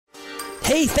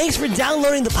Hey, thanks for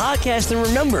downloading the podcast. And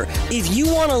remember, if you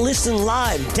want to listen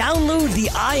live, download the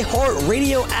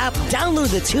iHeartRadio app,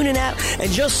 download the TuneIn app,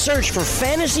 and just search for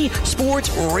Fantasy Sports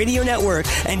Radio Network,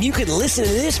 and you can listen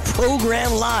to this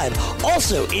program live.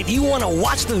 Also, if you want to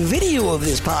watch the video of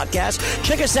this podcast,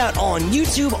 check us out on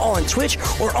YouTube, on Twitch,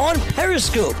 or on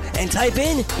Periscope, and type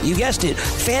in, you guessed it,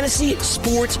 Fantasy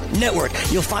Sports Network.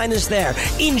 You'll find us there.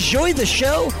 Enjoy the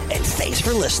show, and thanks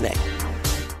for listening.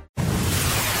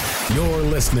 You're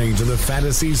listening to the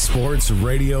Fantasy Sports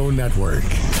Radio Network.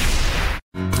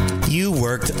 You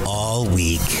worked all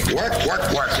week. Work.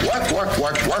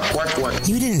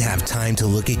 You didn't have time to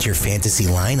look at your fantasy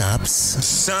lineups.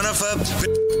 Son of a...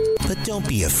 But don't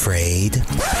be afraid.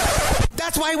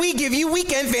 That's why we give you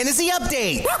Weekend Fantasy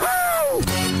Update.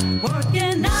 Woohoo!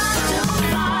 Working 9 to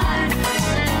 5.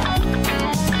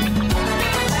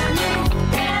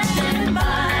 Getting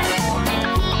by.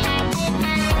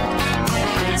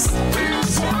 This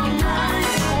is your mind.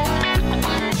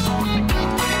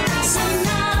 That's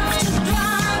enough to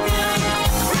drive you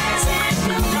crazy.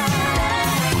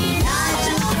 9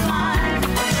 to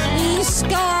 5.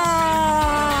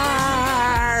 Scars!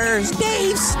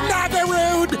 Dave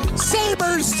Snaggerud!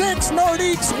 Sabres 6,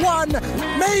 Nordiques 1.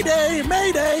 Mayday,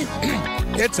 mayday.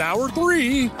 It's hour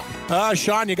 3.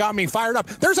 Sean, you got me fired up.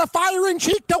 There's a fire in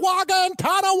Cheektowaga and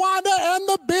Tonawanda, and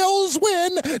the Bills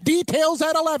win. Details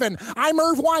at 11. I'm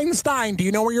Irv Weinstein. Do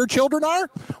you know where your children are?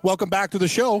 Welcome back to the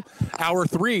show. Hour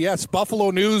 3. Yes,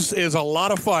 Buffalo news is a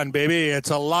lot of fun, baby. It's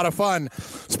a lot of fun.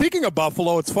 Speaking of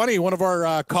Buffalo, it's funny. One of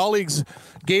our colleagues,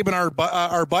 Gabe, and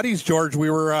our buddies, George, we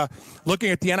were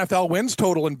looking at the NFL wins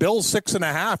total, and Bills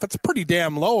 6.5. That's pretty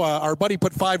damn low. Our buddy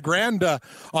put $5,000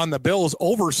 on the Bills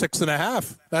over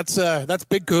 6.5. That's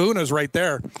big kahunas right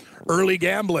there. Early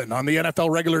gambling on the NFL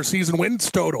regular season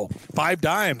wins total. 5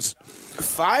 dimes.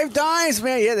 5 dimes,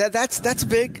 man. Yeah, that's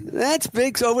big. That's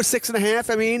big. So over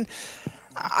 6.5. I mean,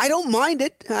 I don't mind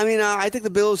it. I mean, I think the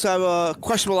Bills have a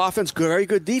questionable offense, very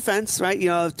good defense, right?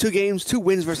 2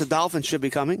 wins versus the Dolphins should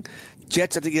be coming.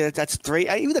 Jets, I think that's 3.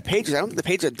 Even the Patriots, I don't think the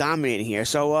Patriots are dominating here.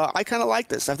 So I kind of like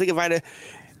this. I think if I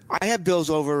have Bills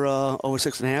over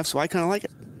 6.5, so I kind of like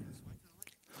it.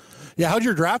 Yeah, how'd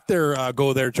your draft there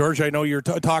go there, George? I know you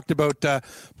talked about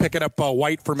picking up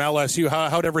White from LSU.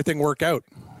 How'd everything work out?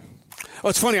 Oh,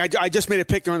 it's funny. I just made a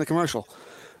pick during the commercial.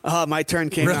 My turn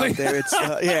came out there. It's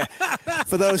yeah.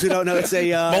 For those who don't know, it's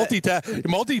a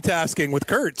multitasking with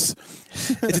Kurtz.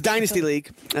 It's a dynasty league.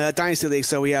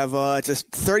 So we have it's a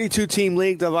 32-team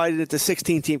league divided into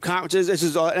 16-team conferences. This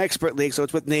is an expert league, so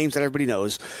it's with names that everybody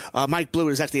knows. Mike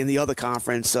Blewett is actually in the other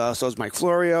conference. So is Mike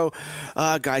Florio,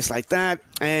 guys like that,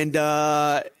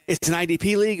 and. It's an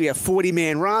IDP league. We have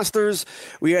 40-man rosters.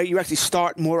 You actually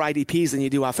start more IDPs than you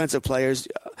do offensive players.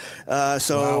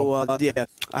 Wow. Yeah,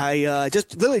 I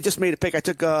just made a pick. I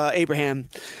took Abraham.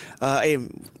 I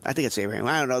think it's Abraham.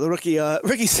 I don't know, the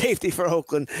rookie safety for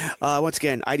Oakland. Once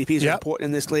again, IDPs are important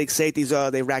in this league. Safeties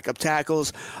they rack up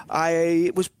tackles.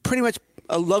 I was pretty much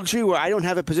a luxury where I don't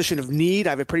have a position of need. I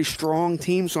have a pretty strong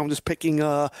team, so I'm just picking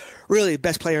really the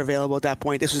best player available at that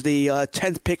point. This was the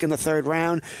 10th pick in the 3rd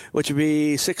round, which would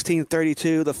be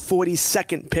 1632, the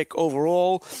 42nd pick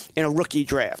overall in a rookie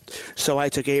draft. So I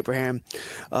took Abraham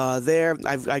there.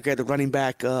 I got the running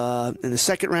back in the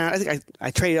 2nd round. I think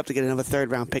I traded up to get another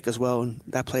 3rd round pick as well, and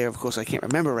that player, of course, I can't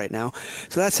remember right now.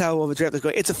 So that's how the draft is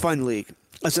going. It's a fun league.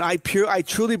 Listen, I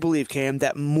truly believe, Cam,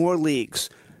 that more leagues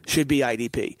should be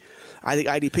IDP. I think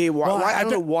IDP. I don't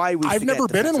know why we. I've never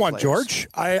been in one, players. George.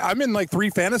 I'm in like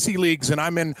 3 fantasy leagues, and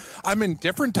I'm in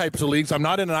different types of leagues. I'm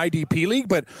not in an IDP league,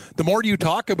 but the more you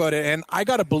talk about it, and I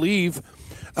got to believe.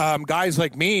 Guys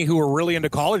like me who are really into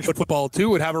college football too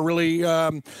would have a really,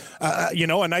 a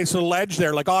nice little edge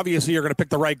there. Like obviously you're going to pick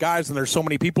the right guys, and there's so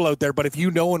many people out there. But if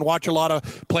you know and watch a lot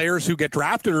of players who get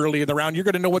drafted early in the round, you're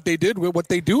going to know what they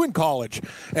do in college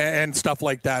and stuff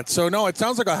like that. So no, it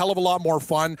sounds like a hell of a lot more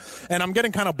fun. And I'm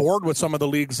getting kind of bored with some of the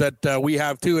leagues that we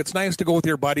have too. It's nice to go with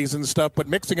your buddies and stuff, but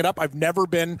mixing it up. I've never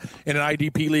been in an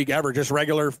IDP league ever, just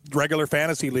regular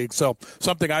fantasy league. So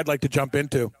something I'd like to jump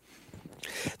into.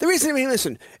 The reason,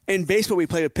 listen, in baseball we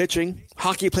play with pitching,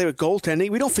 hockey you play with goaltending.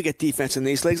 We don't forget defense in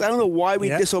these leagues. I don't know why we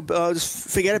just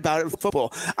forget about it in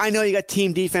football. I know you got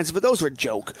team defense, but those are a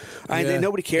joke.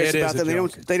 Nobody cares about them.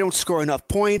 They don't score enough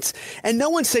points, and no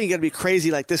one's saying you got to be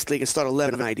crazy like this league and start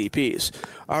 11 IDPs.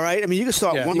 All right, I mean you can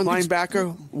start one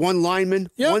linebacker, one lineman,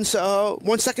 one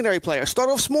secondary player. Start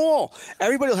off small.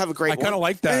 Everybody will have a great. I kind of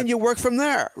like that, and you work from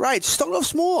there. Right, start off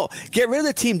small. Get rid of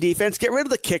the team defense. Get rid of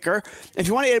the kicker. If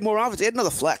you want to add more offense, add another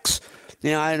flex.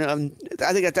 I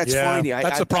think that's fine. Yeah,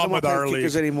 that's the problem with our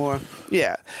league anymore.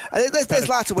 Yeah, I think there's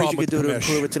lots of ways you could do to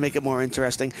improve it to make it more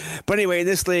interesting. But anyway, in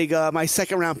this league, my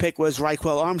second round pick was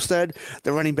Raquel Armstead,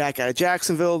 the running back out of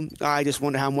Jacksonville. I just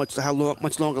wonder how much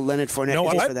longer Leonard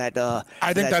Fournette is for that.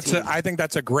 I think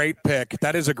that's a great pick.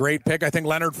 That is a great pick. I think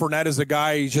Leonard Fournette is a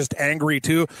guy. He's just angry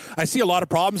too. I see a lot of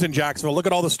problems in Jacksonville. Look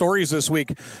at all the stories this week.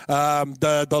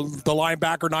 The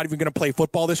linebacker not even going to play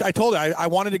football this. I told you I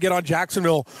wanted to get on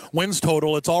Jacksonville wins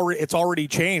total. It's already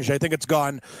changed. I think it's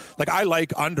gone. Like, I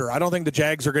like under. I don't think the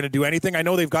Jags are going to do anything. I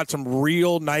know they've got some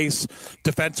real nice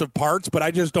defensive parts, but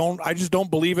I just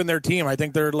don't believe in their team. I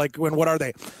think they're like, what are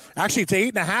they? Actually, it's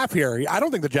 8.5 here. I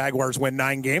don't think the Jaguars win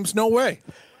 9 games. No way.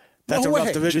 That's a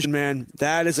rough division, man.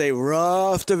 That is a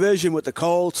rough division with the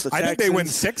Colts, the Texans. I think they win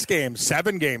 6 games,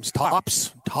 7 games,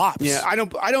 tops. Yeah, I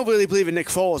don't really believe in Nick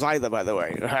Foles either, by the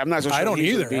way. I'm not so sure I don't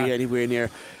either. Be anywhere near.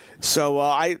 So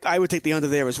I would take the under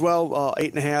there as well,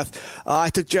 8.5. I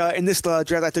took in this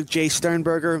draft. I took Jay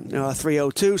Sternberger,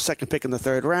 302, second pick in the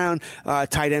third round,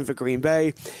 tight end for Green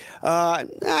Bay.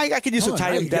 I could use some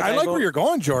tight end depth. I like where you're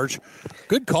going, George.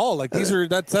 Good call. Like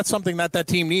that's something that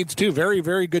team needs too. Very,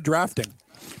 very good drafting.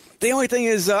 The only thing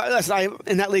is,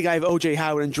 in that league, I have O.J.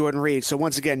 Howard and Jordan Reed. So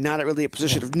once again, not really a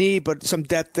position of need, but some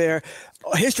depth there.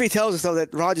 History tells us, though,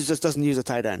 that Rodgers just doesn't use a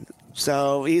tight end.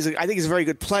 So I think he's a very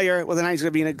good player. Whether or not he's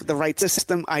going to be in the right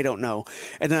system, I don't know.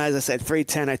 And then, as I said,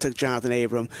 310, I took Jonathan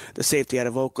Abram, the safety out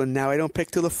of Oakland. Now I don't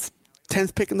pick till the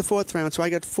 10th pick in the 4th round, so I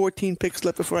got 14 picks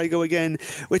left before I go again,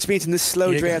 which means in this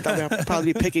slow draft, I'm going to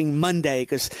probably be picking Monday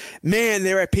because, man,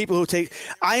 there are people who take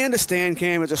 – I understand,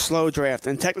 Cam, it's a slow draft,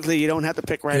 and technically you don't have to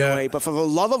pick right away, but for the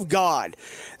love of God,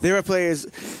 there are players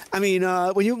 – I mean,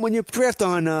 when you draft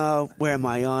on where am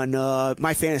I? On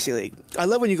my fantasy league. I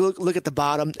love when you look at the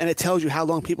bottom, and it tells you how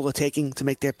long people are taking to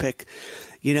make their pick.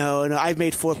 And I've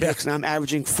made 4 picks, and I'm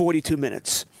averaging 42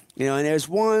 minutes. And there's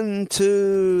 1,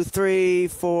 2, 3,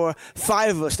 4,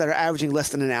 5 of us that are averaging less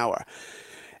than an hour.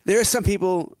 There are some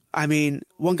people,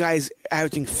 one guy's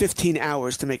averaging 15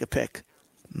 hours to make a pick.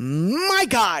 My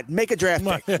God, make a draft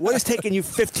pick. What is taking you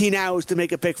 15 hours to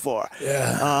make a pick for?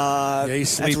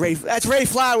 That's Ray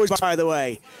Flowers, by the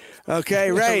way.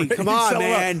 Okay, Ray, come on,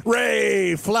 man.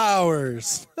 Ray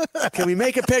Flowers. Can we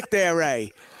make a pick there,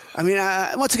 Ray?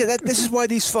 Once again, this is why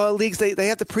these leagues, they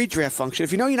have the pre-draft function.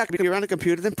 If you know you're not going to be around a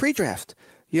computer, then pre-draft.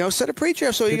 Set a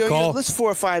pre-draft so you list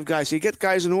 4 or 5 guys. So you get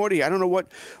guys in order. I don't know what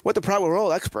the problem. We're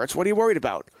all experts. What are you worried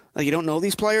about? Like, you don't know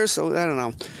these players, so I don't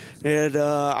know. And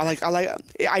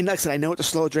I know it's a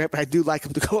slow draft, but I do like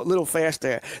them to go a little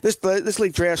faster. This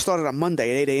league draft started on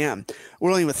Monday at 8 a.m. We're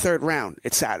only in the 3rd round.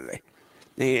 It's Saturday.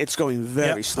 It's going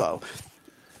very slow.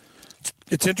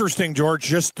 It's interesting, George,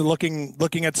 just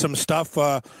looking at some stuff.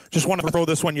 Just want to throw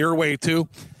this one your way, too.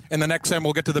 And the next time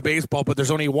we'll get to the baseball, but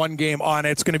there's only one game on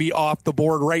it. It's going to be off the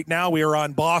board right now. We are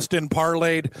on Boston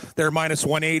parlayed. They're minus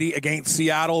 180 against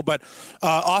Seattle. But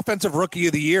offensive rookie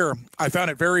of the year, I found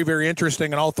it very, very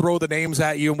interesting. And I'll throw the names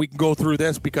at you, and we can go through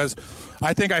this because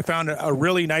I think I found a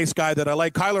really nice guy that I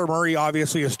like. Kyler Murray,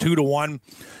 obviously, is 2-1.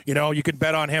 You can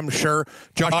bet on him, sure.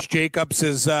 Josh Jacobs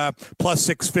is plus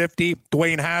 650.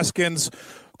 Dwayne Haskins,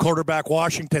 quarterback,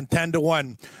 Washington,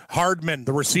 10-1. Hardman,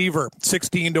 the receiver,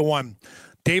 16-1.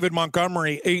 David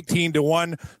Montgomery,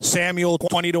 18-1. Samuel,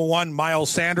 20-1.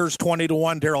 Miles Sanders,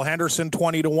 20-1. Darrell Henderson,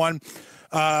 20-1.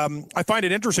 I find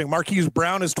it interesting. Marquise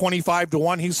Brown is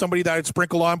 25-1. He's somebody that I'd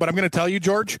sprinkle on. But I'm going to tell you,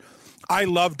 George, I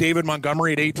love David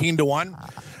Montgomery at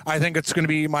 18-1. I think it's going to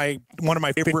be one of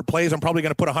my favorite plays. I'm probably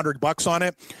going to put $100 on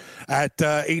it at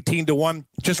 18-1.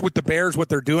 Just with the Bears, what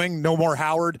they're doing. No more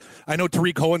Howard. I know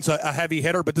Tariq Cohen's a heavy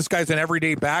hitter, but this guy's an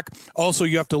everyday back. Also,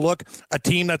 you have to look a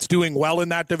team that's doing well in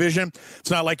that division. It's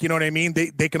not like, you know what I mean?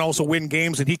 They can also win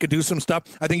games, and he could do some stuff.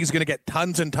 I think he's going to get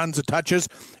tons and tons of touches.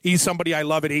 He's somebody I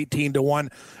love at 18-1.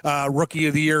 Rookie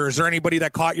of the year. Is there anybody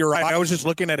that caught your eye? I was just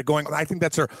looking at it going, I think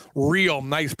that's a real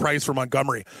nice price for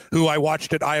Montgomery, who I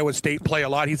watched at Iowa State play a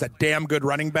lot. He's a damn good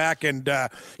running back, and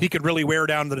he could really wear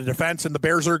down the defense, and the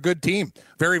Bears are a good team.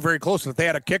 Very, very close. If they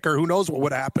had a kicker, who knows what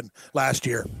would happen last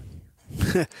year.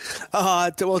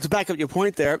 To back up your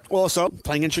point there, also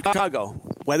playing in Chicago,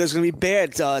 weather's going to be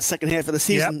bad second half of the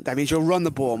season. Yep. That means you'll run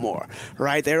the ball more,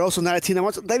 right? They're also not a team that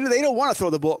wants. They don't want to throw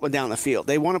the ball up and down the field.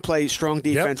 They want to play strong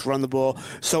defense, run the ball.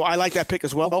 So I like that pick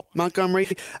as well, Montgomery.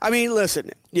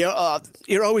 Listen, you're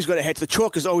always going to head. The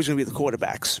chalk is always going to be the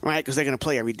quarterbacks, right? Because they're going to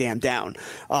play every damn down.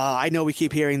 I know we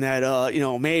keep hearing that,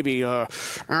 maybe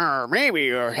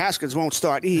Haskins won't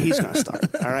start. He's going to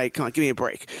start. All right, come on, give me a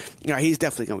break. He's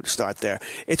definitely going to start there.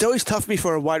 It's always tough for me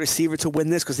for a wide receiver to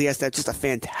win this because he has to have just a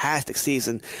fantastic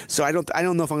season. season. So I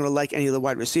don't know if I'm going to like any of the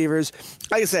wide receivers.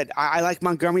 Like I said, I like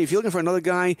Montgomery. If you're looking for another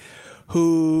guy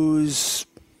who's,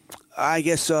 I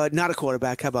guess, not a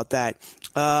quarterback, how about that?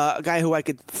 A guy who I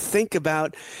could think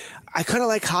about. I kind of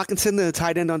like Hawkinson, the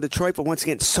tight end on Detroit, but once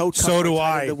again, so tough for a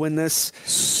tight end to win this.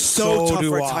 So tough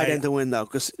for a tight end to win, though,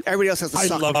 because everybody else has to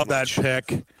suck. I love that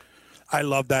pick. I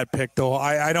love that pick, though.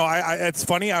 I know. It's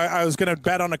funny. I was going to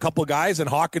bet on a couple guys, and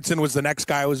Hawkinson was the next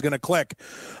guy I was going to click.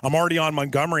 I'm already on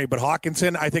Montgomery, but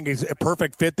Hawkinson, I think, is a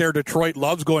perfect fit there. Detroit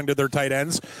loves going to their tight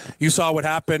ends. You saw what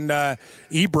happened.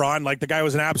 Ebron, like the guy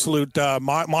was an absolute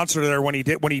monster there when he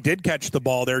did catch the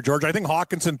ball there, George. I think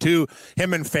Hawkinson too.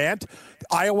 Him and Fant.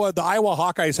 The Iowa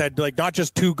Hawkeyes had like not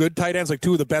just two good tight ends, like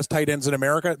two of the best tight ends in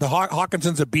America. The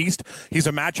Hawkinson's a beast. He's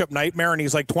a matchup nightmare, and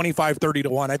he's like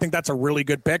 25-30-1. I think that's a really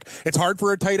good pick. It's hard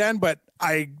for a tight end, but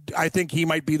I think he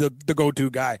might be the go-to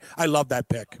guy. I love that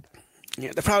pick.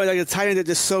 Yeah, they're probably like a tight end that's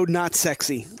just so not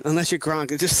sexy. Unless you're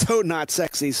Gronk, it's just so not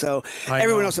sexy. So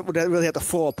everyone else would really have to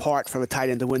fall apart from a tight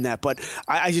end to win that. But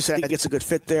I just said I think it's a good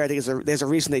fit there. I think there's a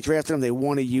reason they drafted him. They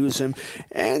want to use him,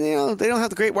 and they don't have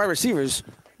the great wide receivers.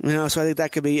 So I think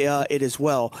that could be it as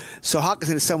well. So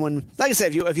Hawkinson is someone, like I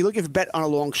said, if you're looking for bet on a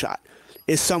long shot,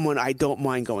 is someone I don't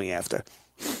mind going after.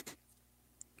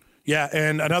 Yeah,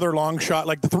 and another long shot,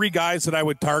 like the three guys that I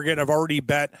would target, I've already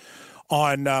bet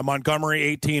on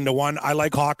Montgomery 18-1. I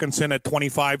like Hawkinson at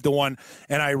 25-1,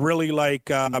 and I really like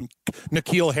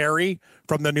N'Keal Harry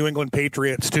from the New England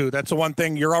Patriots too. That's the one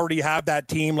thing. You already have that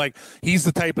team. Like he's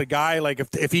the type of guy. Like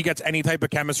if he gets any type of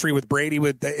chemistry with Brady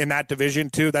in that division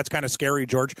too, that's kind of scary.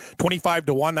 George,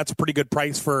 25-1. That's a pretty good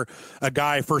price for a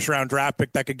guy first round draft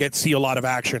pick that could see a lot of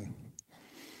action.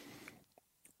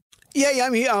 Yeah. I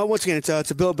mean, once again, it's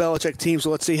a Bill Belichick team, so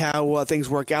let's see how things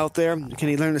work out there. Can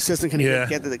he learn the system? Can he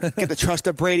get the trust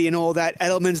of Brady and all that?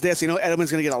 Edelman's there, so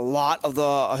Edelman's going to get a lot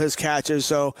of his catches.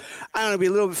 So I don't know,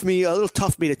 it'll be a little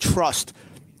tough for me to trust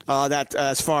that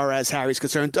as far as Harry's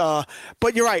concerned.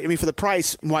 But you're right. I mean, for the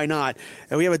price, why not?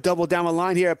 And we have a double down the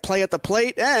line here, play at the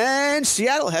plate, and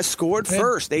Seattle has scored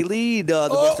first. They lead the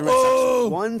Boston Red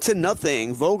Sox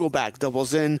 1-0. Vogelback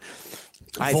doubles in.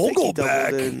 I think he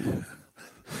doubled in.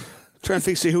 Trying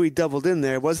to see who he doubled in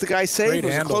there. Was the guy safe? It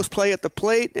was a close play at the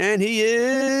plate, and he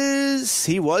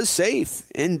was safe.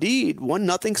 Indeed.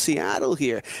 1-0 Seattle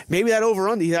here. Maybe that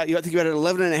over-under. You think you had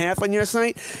 11.5 on your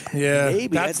site? Yeah,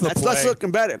 maybe. that's looking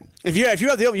better. If you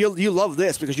have the over, you love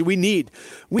this because we need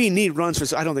runs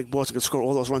for. I don't think Boston can score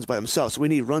all those runs by themselves. So we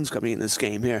need runs coming in this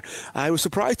game here. I was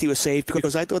surprised he was safe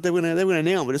because I thought they were gonna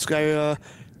nail him, but this guy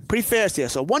pretty fast here.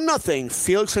 So 1-0.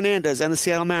 Felix Hernandez and the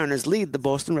Seattle Mariners lead the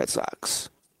Boston Red Sox.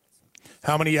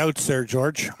 How many outs there,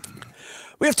 George?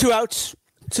 We have two outs.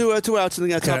 Two outs in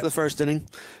the top of the first inning.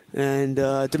 And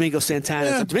Domingo Santana.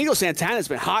 Yeah. Domingo Santana's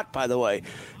been hot, by the way.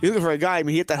 You're looking for a guy. I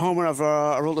mean, he hit that home run of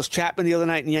Aroldis Chapman the other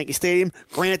night in Yankee Stadium.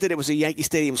 Granted, it was a Yankee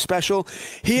Stadium special.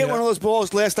 He hit one of those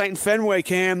balls last night in Fenway,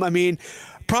 Cam. I mean,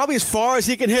 probably as far as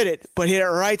he can hit it, but hit it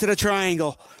right to the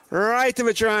triangle. Right to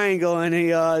the triangle, and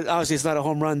he obviously it's not a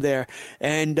home run there.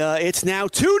 And it's now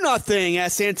 2-0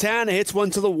 as Santana hits one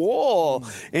to the wall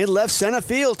in left center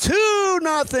field.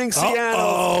 2-0 Seattle.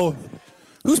 Uh-oh.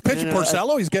 Who's pitching?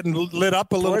 Porcello? He's getting lit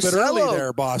up a little bit early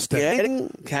there,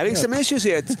 Boston. Having some issues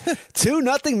here.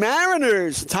 2-0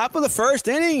 Mariners. Top of the first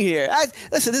inning here.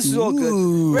 Listen, this is all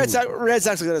good. Red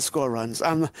Sox are going to score runs.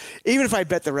 Even if I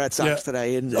bet the Red Sox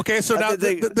today. Okay, so now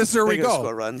this where we go.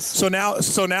 Score runs. So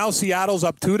now Seattle's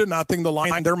up 2-0. The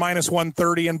line, they're minus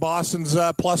 130, and Boston's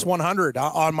plus 100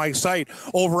 on my site.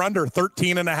 Over under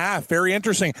 13.5. Very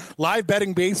interesting. Live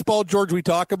betting baseball, George. We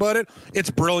talk about it.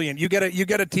 It's brilliant. You get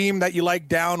a team that you like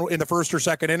down in the first or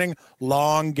second inning,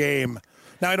 long game.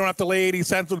 Now I don't have to lay 80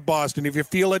 cents with Boston. If you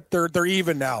feel it, they're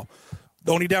even now.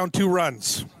 Only down 2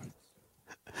 runs.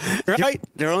 Right?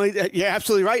 They're you're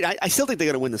absolutely right. I still think they're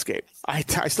going to win this game. I'm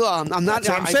not. That's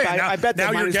what I'm saying. I bet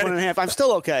they're minus 1.5. I'm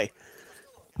still okay.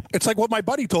 It's like what my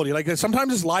buddy told you. Like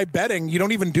sometimes it's live betting. You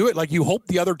don't even do it. Like you hope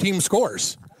the other team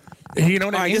scores. You know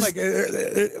what I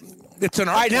mean? It's an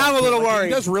art. Now I'm a little worried.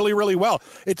 He does really, really well.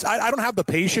 I don't have the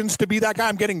patience to be that guy.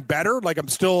 I'm getting better. Like I'm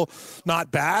still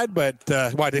not bad, but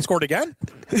why they scored again?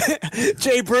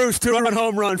 Jay Bruce 2-run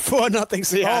home run, 4-0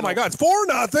 Seattle. Oh my God, it's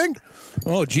 4-0.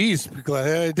 Oh geez,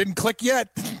 it didn't click yet.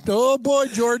 Oh boy,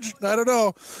 George, I don't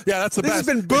know. Yeah, that's the best.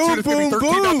 This has been boom, boom,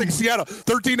 13-0 Seattle.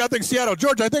 13-0 Seattle.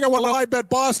 George, I think I want to live bet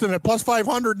Boston at plus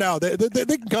 500 now. They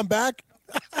can come back.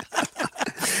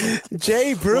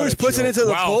 Jay Bruce puts it into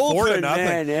the bullpen,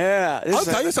 man. Yeah, I'll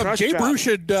tell you something. Jay Bruce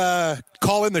should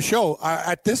call in the show.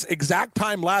 At this exact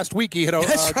time last week, he hit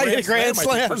a grand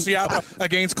slam for Seattle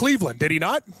against Cleveland. Did he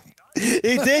not? He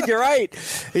did. You're right.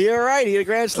 You're right. He had a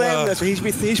grand slam. That's what he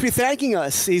should be thanking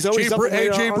us. He's always on the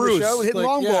show and hitting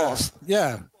long balls.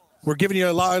 Yeah. We're giving you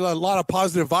a lot of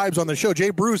positive vibes on the show. Jay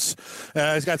Bruce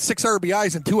has got 6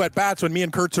 RBIs and 2 at-bats when me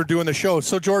and Kurtz are doing the show.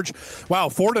 So, George, wow,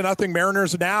 4-0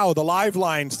 Mariners now. The live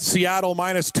lines, Seattle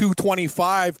minus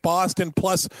 225, Boston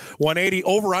plus 180.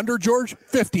 Over-under, George,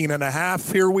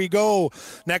 15.5. Here we go.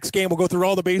 Next game, we'll go through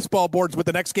all the baseball boards with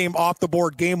the next game off the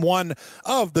board, game 1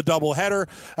 of the doubleheader.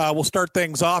 We'll start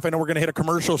things off. I know we're going to hit a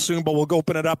commercial soon, but we'll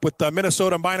open it up with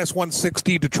Minnesota minus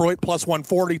 160, Detroit plus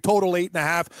 140, total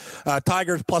 8.5,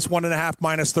 Tigers plus 1.5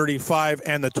 minus 35,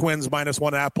 and the Twins minus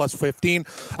 1.5 plus 15.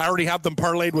 I already have them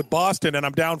parlayed with Boston, and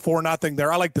I'm down 4-0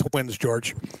 there. I like the Twins,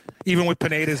 George. Even with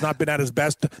Pineda's not been at his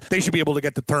best, they should be able to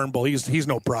get to Turnbull. He's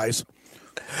no prize.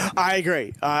 I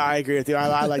agree. I agree with you.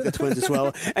 I like the Twins as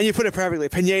well. And you put it perfectly.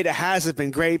 Pineda hasn't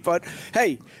been great, but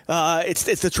hey, it's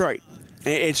Detroit.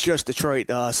 It's just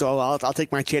Detroit, so I'll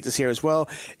take my chances here as well.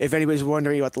 If anybody's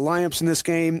wondering about the lineups in this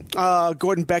game,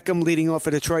 Gordon Beckham leading off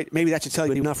for Detroit. Maybe that should tell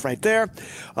you enough right there.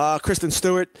 Kristen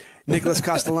Stewart, Nicholas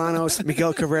Castellanos,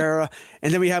 Miguel Cabrera,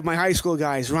 and then we have my high school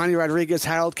guys, Ronnie Rodriguez,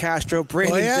 Harold Castro,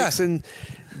 Brandon Dixon,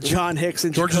 John Hicks,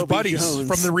 and George's Jacoby buddies Jones.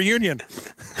 from the reunion.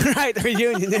 Right, the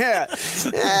reunion, yeah.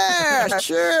 Yeah,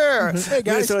 sure. Hey, guys.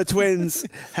 Minnesota Twins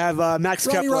have Max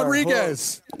Ronnie Kepler.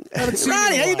 Rodriguez.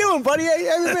 Ronnie, how you doing, buddy? How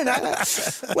you been?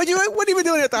 What have you been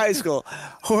doing at the high school?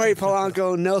 Jorge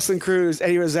Polanco, Nelson Cruz,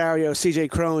 Eddie Rosario, CJ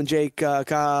Crone, Jake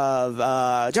Cobb,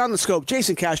 John Lescope,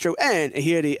 Jason Castro, and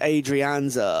Ehire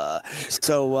Adrianza.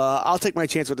 So I'll take my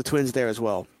chance with the Twins there as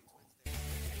well.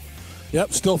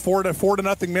 Yep, still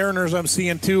 4-0 Mariners. I'm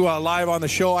seeing too live on the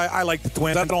show. I like the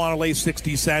Twins. I don't want to lay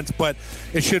 60 cents, but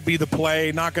it should be the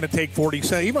play. Not going to take 40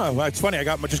 cents. Even it's funny. I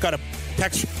just got a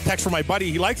text from my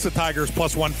buddy. He likes the Tigers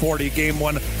plus 140. Game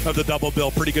 1 of the double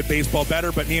bill. Pretty good baseball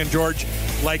better. But me and George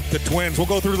like the Twins. We'll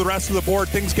go through the rest of the board.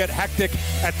 Things get hectic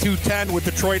at 2:10 with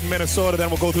Detroit and Minnesota. Then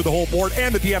we'll go through the whole board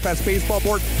and the DFS baseball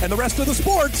board and the rest of the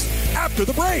sports after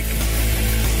the break.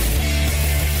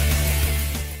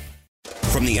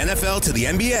 From the NFL to the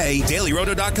NBA,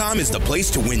 DailyRoto.com is the place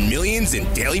to win millions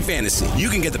in daily fantasy. You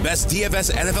can get the best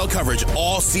DFS NFL coverage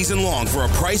all season long for a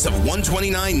price of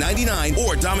 $129.99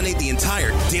 or dominate the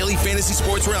entire daily fantasy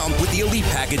sports realm with the Elite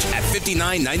Package at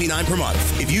 $59.99 per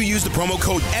month. If you use the promo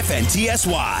code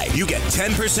FNTSY, you get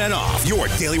 10% off your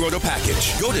Daily Roto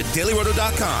package. Go to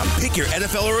DailyRoto.com, pick your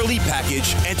NFL or Elite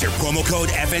Package, enter promo code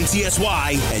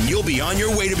FNTSY, and you'll be on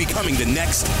your way to becoming the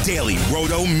next Daily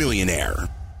Roto millionaire.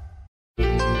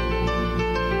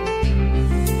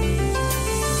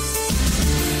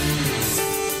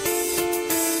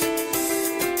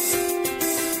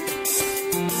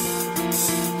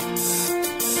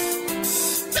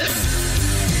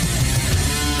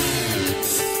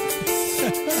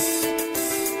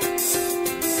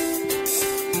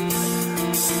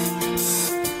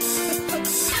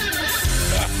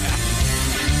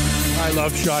 I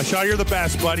love Shaw. Shaw, you're the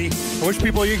best, buddy. I wish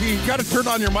people, you got to turn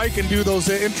on your mic and do those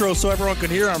intros so everyone can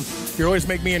hear them. You always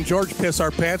make me and George piss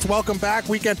our pants. Welcome back,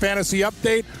 Weekend Fantasy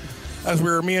Update. As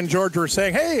me and George were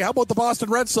saying, hey, how about the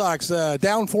Boston Red Sox?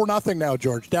 Down 4-0 now,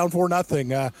 George. Down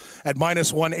 4-0 at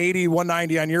minus 180,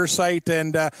 190 on your site.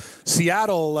 And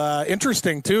Seattle,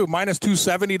 interesting, too. Minus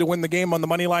 270 to win the game on the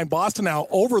money line. Boston now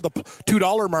over the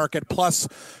 $2 mark at plus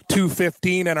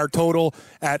 215 and our total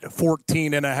at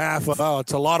 14.5. Oh,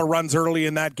 it's a lot of runs early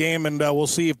in that game, and we'll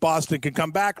see if Boston can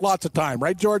come back. Lots of time,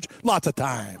 right, George? Lots of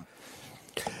time.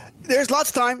 There's lots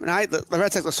of time, and the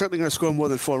Red Sox are certainly going to score more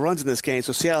than 4 runs in this game,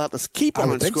 so Seattle have to keep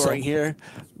on scoring here.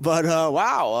 But,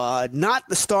 wow, not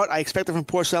the start I expected from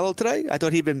Porcello today. I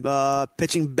thought he'd been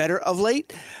pitching better of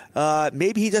late.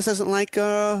 Maybe he just doesn't like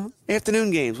afternoon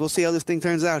games. We'll see how this thing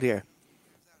turns out here.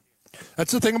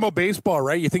 That's the thing about baseball,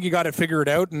 right? You think you got it figured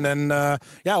out, and then,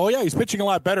 he's pitching a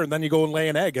lot better, and then you go and lay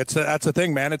an egg. That's the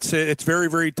thing, man. It's very,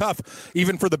 very tough,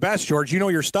 even for the best, George. You know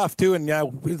your stuff, too, and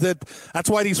that's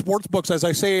why these sports books, as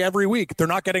I say every week, they're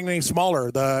not getting any smaller.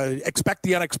 Expect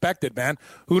the unexpected, man.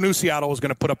 Who knew Seattle was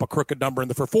going to put up a crooked number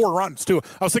for 4 runs, too?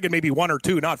 I was thinking maybe 1 or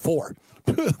 2, not 4.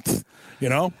 You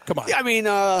know? Come on. Yeah, I mean,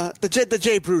 the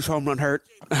Jay Bruce home run hurt.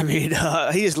 I mean,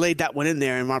 he just laid that one in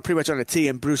there and pretty much on a tee,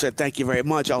 and Bruce said, thank you very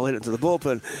much. I'll hit it to the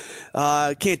bullpen.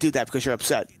 Can't do that because you're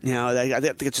upset. You know, I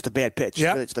think it's just a bad pitch.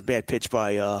 Yeah. It's a bad pitch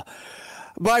by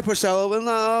Porcello. And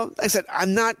like I said,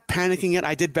 I'm not panicking yet.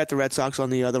 I did bet the Red Sox on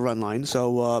the run line,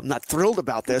 so I'm not thrilled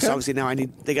about this. Okay. Obviously, now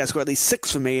they got to score at least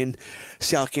 6 for me, and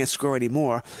Seattle can't score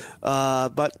anymore.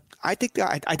 But I think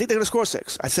they're going to score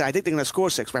 6. I said I think they're going to score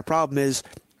 6. My problem is,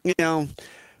 you know,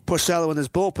 Porcello and his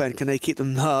bullpen, can they keep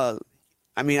them?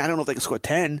 I don't know if they can score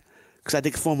 10 because I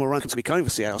think 4 more runs could be coming for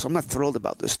Seattle. So I'm not thrilled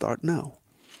about this start. No.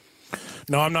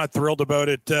 No, I'm not thrilled about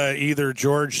it either,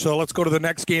 George. So let's go to the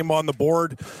next game on the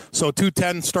board. So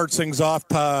 2:10 starts things off.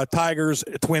 Tigers,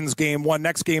 Twins game 1.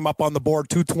 Next game up on the board,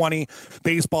 2:20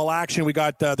 baseball action. We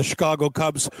got the Chicago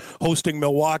Cubs hosting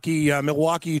Milwaukee.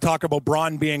 Milwaukee, you talk about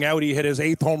Braun being out. He hit his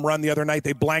 8th home run the other night.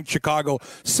 They blanked Chicago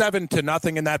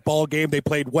 7-0 in that ball game. They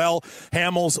played well.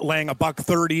 Hamels laying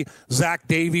 $130. Zach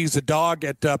Davies, a dog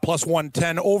at plus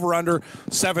 110. Over under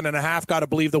 7.5. Got to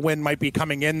believe the win might be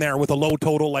coming in there with a low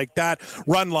total like that.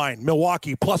 Run line,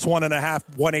 Milwaukee plus 1.5,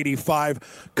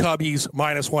 185. Cubbies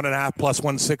minus 1.5, plus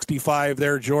 165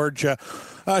 there, George.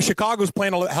 Chicago's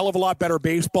playing a hell of a lot better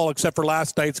baseball except for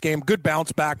last night's game. Good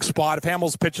bounce back spot. If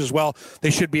Hamels pitches well,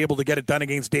 they should be able to get it done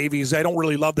against Davies. I don't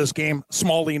really love this game.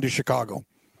 Small lean to Chicago.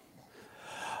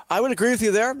 I would agree with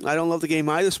you there. I don't love the game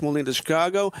either. Small lean to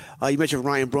Chicago. You mentioned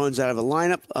Ryan Braun's out of the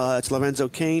lineup. It's Lorenzo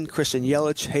Cain, Christian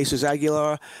Yelich, Jesus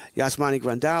Aguilar, Yasmani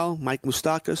Grandal, Mike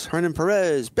Moustakas, Hernan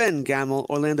Perez, Ben Gamel,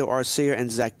 Orlando Arcia, and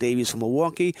Zach Davies from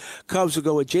Milwaukee. Cubs will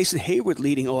go with Jason Hayward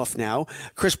leading off now.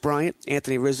 Chris Bryant,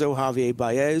 Anthony Rizzo, Javier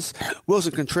Baez,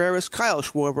 Wilson Contreras, Kyle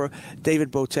Schwarber,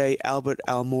 David Bote, Albert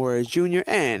Almora Jr.,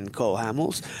 and Cole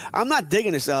Hamels. I'm not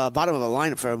digging this bottom of the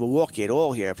lineup for Milwaukee at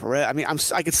all here. Perez. I mean,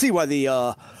 I can see why the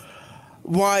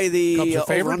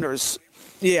over-unders.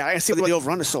 Yeah, I see why the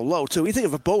over-under is so low, too. You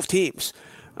think of both teams.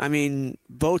 I mean,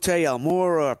 Bote,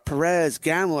 Almora, Perez,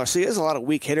 Gamler. See, there's a lot of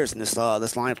weak hitters in this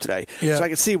lineup today. Yeah. So I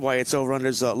can see why it's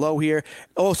over-unders low here.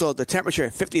 Also, the temperature,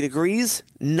 50 degrees.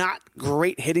 Not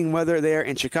great hitting weather there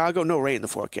in Chicago. No rain in the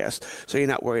forecast, so you're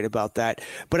not worried about that.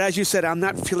 But as you said, I'm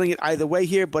not feeling it either way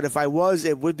here, but if I was,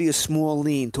 it would be a small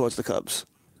lean towards the Cubs.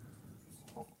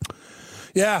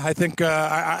 Yeah, I think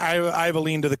I have a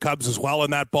lean to the Cubs as well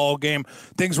in that ball game.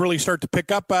 Things really start to pick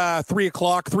up. 3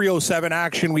 o'clock, 3:07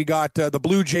 action. We got the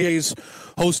Blue Jays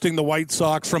hosting the White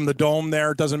Sox from the Dome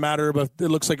there. It doesn't matter, but it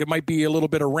looks like it might be a little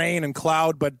bit of rain and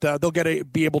cloud, but they'll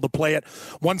be able to play it.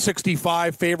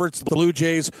 165 favorites, the Blue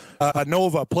Jays.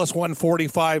 Nova plus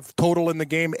 145 total in the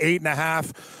game,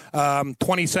 8.5.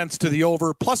 20 cents to the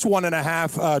over, plus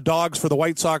 1.5 dogs for the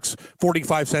White Sox,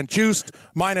 45-cent juice,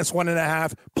 minus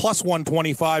 1.5, plus 125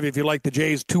 if you like the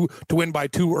Jays to win by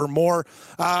 2 or more.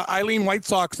 I lean White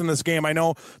Sox in this game. I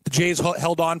know the Jays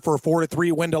held on for a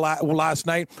 4-3 win last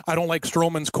night. I don't like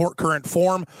Stroman's current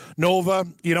form. Nova,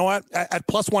 you know what? At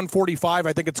plus 145,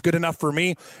 I think it's good enough for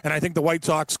me, and I think the White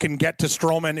Sox can get to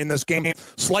Stroman in this game.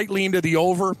 Slight lean to the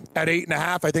over at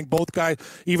 8.5. I think both guys,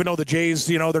 even though the Jays,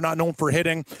 they're not known for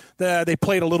hitting, they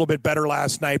played a little bit better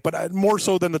last night, but more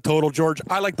so than the total, George.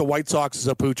 I like the White Sox as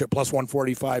a pooch at plus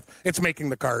 145. It's making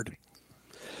the card.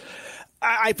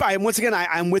 Once again,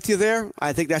 I'm with you there.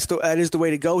 I think that is the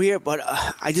way to go here, but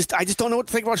I just don't know what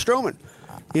to think about Stroman.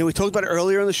 We talked about it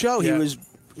earlier in the show. Yeah. He was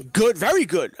good, very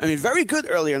good. I mean, very good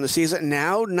earlier in the season.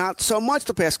 Now, not so much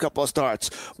the past couple of starts.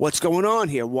 What's going on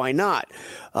here? Why not?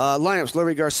 Lineups,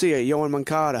 Leury Garcia, Yohan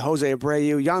Moncada, Jose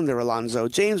Abreu, Yonder Alonso,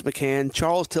 James McCann,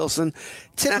 Charles Tilson,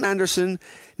 Tim Anderson,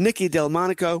 Nicky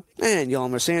Delmonico, and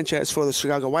Yolmer Sanchez for the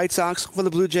Chicago White Sox. For the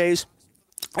Blue Jays,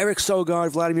 Eric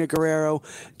Sogard, Vladimir Guerrero,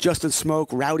 Justin Smoke,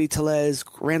 Rowdy Tellez,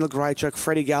 Randall Grichuk,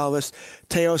 Freddie Galvis,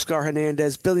 Teoscar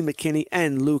Hernandez, Billy McKinney,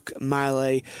 and Luke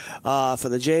Miley for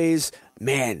the Jays.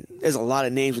 Man, there's a lot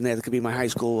of names in there that could be my high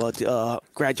school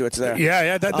graduates there.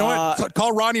 Yeah.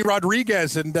 Call Ronnie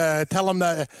Rodriguez and tell him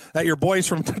that your boys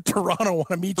from Toronto want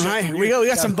to meet you. Right, we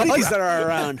got some buddies that are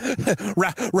around.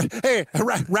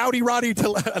 Rowdy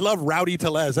Tellez. I love Rowdy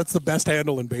Tellez. That's the best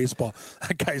handle in baseball.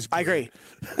 That guy's great. I agree.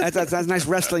 That's a nice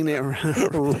wrestling name.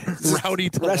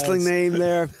 Rowdy Tellez. Wrestling name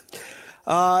there.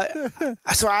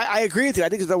 So I agree with you. I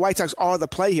think the White Sox are the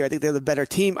play here. I think they're the better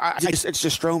team. It's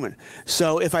just Stroman.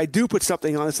 So if I do put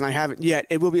something on this, and I haven't yet,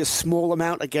 it will be a small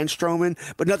amount against Stroman,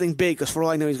 but nothing big, because for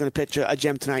all I know, he's going to pitch a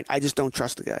gem tonight. I just don't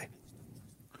trust the guy.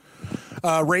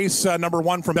 Race number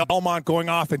 1 from Belmont going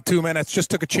off in 2 minutes. Just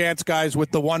took a chance, guys,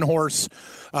 with the one-horse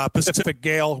Pacific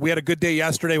Gale. We had a good day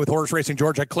yesterday with horse racing,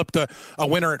 George. I clipped a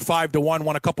winner at 5-1,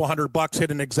 won a couple $100,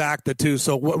 hit an exacta too.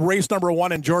 So race number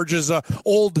 1 in George's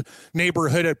old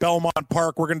neighborhood at Belmont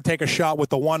Park. We're going to take a shot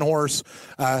with the one-horse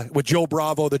with Joe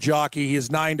Bravo, the jockey. He is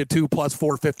 9-2 plus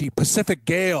 450. Pacific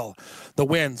Gale, the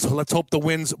win. So let's hope the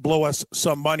wins blow us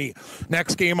some money.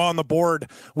 Next game on the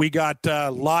board, we got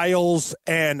Lyles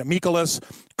and Mikolas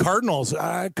Mikolas. Cardinals,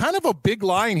 kind of a big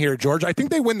line here, George. I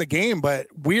think they win the game, but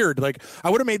weird. Like,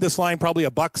 I would have made this line probably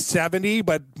 $170,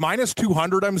 but minus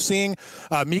 200 I'm seeing.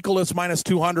 Mikolas minus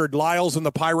 200. Lyles and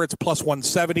the Pirates plus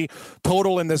 170.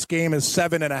 Total in this game is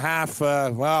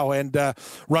 7.5. Wow. And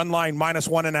run line minus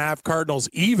 1.5. Cardinals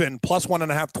even plus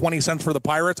 1.5, 20 cents for the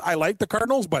Pirates. I like the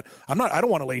Cardinals, but I don't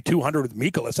want to lay 200 with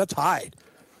Mikolas. That's high.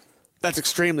 That's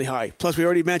extremely high. Plus, we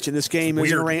already mentioned this game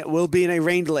will be in a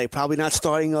rain delay, probably not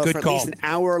starting for at least an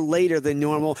hour later than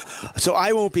normal. So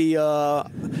I won't be.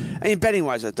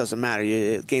 Betting-wise, it doesn't matter.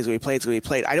 Games will be played, it's going to be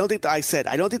played. I don't think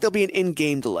there'll be an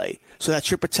in-game delay. So that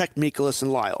should protect Mikolas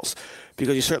and Lyles,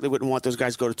 because you certainly wouldn't want those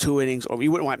guys to go to 2 innings, or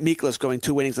you wouldn't want Mikolas going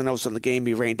 2 innings and all of a sudden the game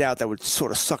be rained out. That would sort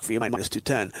of suck for you, minus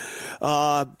 210.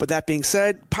 But that being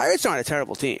said, Pirates aren't a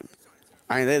terrible team.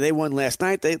 I mean, they won last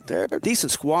night. They're a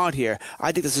decent squad here.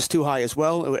 I think this is too high as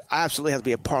well. It would absolutely have to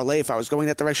be a parlay if I was going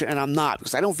that direction, and I'm not,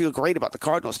 because I don't feel great about the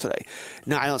Cardinals today.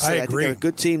 No, I don't say I think they're a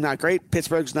good team, not great.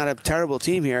 Pittsburgh's not a terrible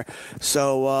team here.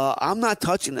 So I'm not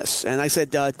touching this. And I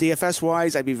said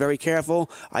DFS-wise, I'd be very careful.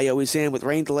 I always am with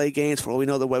rain delay games. For all we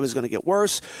know, the weather's going to get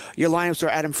worse. Your lineups are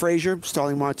Adam Frazier,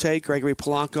 Starling Marte, Gregory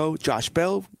Polanco, Josh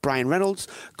Bell, Brian Reynolds,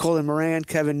 Colin Moran,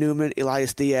 Kevin Newman,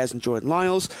 Elias Diaz, and Jordan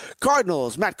Lyles.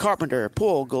 Cardinals, Matt Carpenter,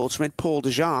 Paul Goldschmidt, Paul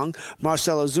DeJong,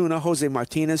 Marcelo Zuna, Jose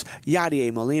Martinez,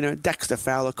 Yadier Molina, Dexter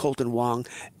Fowler, Colton Wong,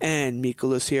 and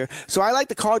Mikolas here. So I like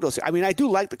the Cardinals. I mean, I do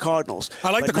like the Cardinals. I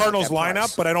like the Cardinals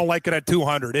lineup, but I don't like it at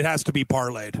 200. It has to be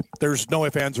parlayed. There's no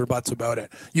ifs, ands, or buts about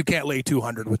it. You can't lay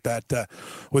 200 with that,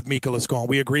 with Mikolas going.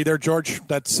 We agree there, George?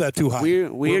 That's too high.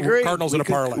 We agree. Cardinals in a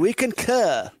parlay. We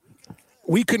concur.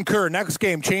 We concur. Next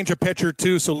game, change of pitcher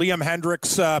too. So Liam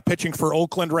Hendricks pitching for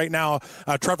Oakland right now.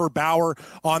 Trevor Bauer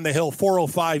on the hill.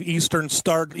 4:05 Eastern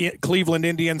start. Cleveland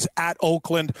Indians at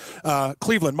Oakland.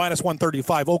 Cleveland minus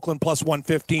 135. Oakland plus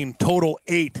 115. Total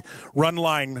 8. Run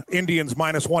line Indians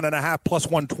minus 1.5 plus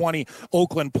 120.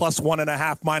 Oakland plus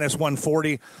 1.5 minus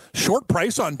 140. Short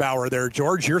price on Bauer there,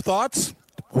 George. Your thoughts?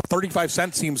 35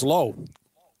 cents seems low.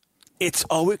 It's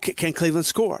always, can Cleveland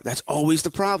score? That's always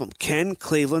the problem. Can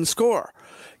Cleveland score?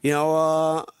 You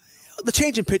know, the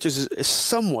change in pitchers is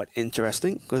somewhat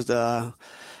interesting, because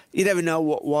you never know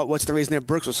what's the reason that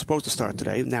Brooks was supposed to start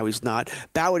today. Now he's not.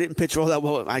 Bauer didn't pitch all that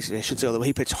well. Actually, I should say, although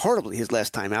he pitched horribly his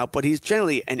last time out, but he's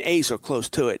generally an ace or close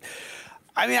to it.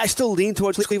 I mean, I still lean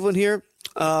towards Cleveland here.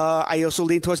 I also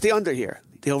lean towards the under here.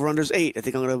 The over-under's 8. I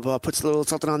think I'm going to put a little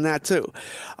something on that too.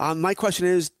 My question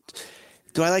is,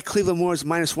 do I like Cleveland more as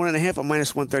minus 1.5 or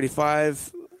minus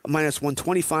 135, minus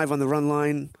 125 on the run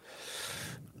line?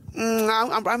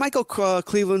 I might go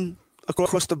Cleveland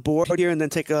across the board here and then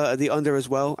take the under as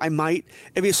well. I might.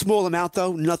 It'd be a small amount,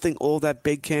 though. Nothing all that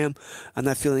big, Cam. I'm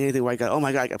not feeling anything where I got, oh,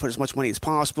 my God, I got to put as much money as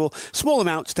possible. Small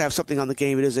amount just to have something on the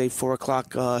game. It is a 4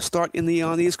 o'clock start on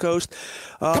the East Coast.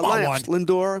 Lineups,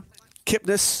 Lindor,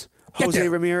 Kipnis, Jose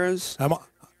Ramirez.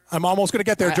 I'm almost going to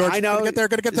get there, George. I know. Going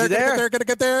to get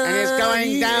there. And it's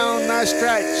going down the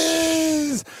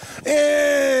stretch.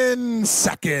 In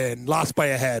second. Lost by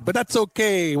a head, but that's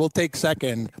okay. We'll take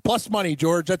second. Plus money,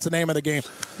 George. That's the name of the game.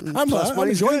 I'm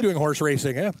enjoying doing horse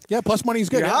racing. Yeah, plus money's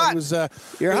good. You're hot.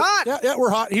 You're hot. Yeah,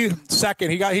 we're hot.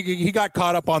 Second. He got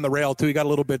caught up on the rail, too. He got a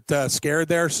little bit scared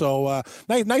there. So,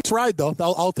 nice ride, though.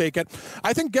 I'll take it.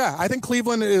 I think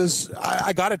Cleveland is,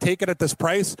 I got to take it at this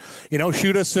price. You know,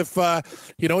 shoot us if,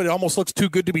 it almost looks too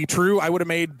good to be true. I would have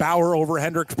made Bauer over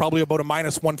Hendricks probably about a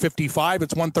minus 155.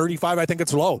 It's 135. I think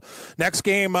it's low. Next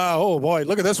game, oh boy,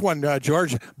 look at this one,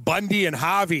 George. Bundy and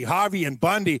Javi and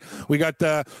Bundy. We got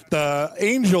the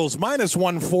Angels minus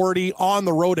 140 on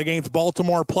the road against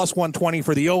Baltimore, plus 120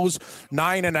 for the O's.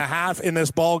 9.5 in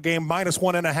this ball game, minus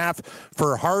 1.5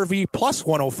 for Harvey, plus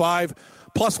 105,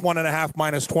 plus 1.5,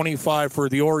 minus 25 for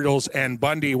the Orioles and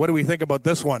Bundy. What do we think about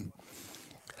this one?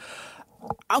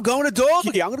 I'm going to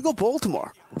doggy. I'm going to go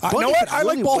Baltimore. You know what? I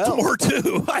like Baltimore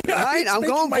too. I'm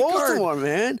going Baltimore,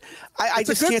 man. I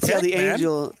just can't tell the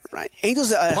Angel. Right,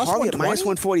 Angels Harvey at minus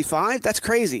 145. That's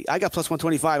crazy. I got plus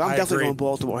 125. I'm definitely going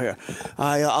Baltimore here.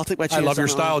 I'll take my chance. I love your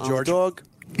style, George. Dog.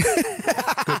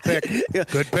 Good pick. Good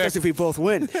pick. Especially if we both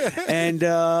win. And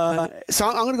so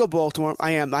I'm going to go Baltimore.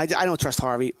 I am. I don't trust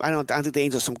Harvey. I think the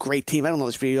Angels are some great team. I don't know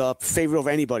if they should be favored over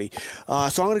anybody. So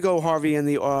I'm going to go Harvey and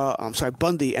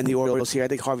Bundy and the Orioles here. I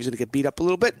think Harvey's going to get beat up a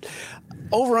little bit.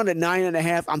 Over under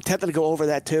 9.5. I'm tempted to go over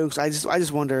that too, because I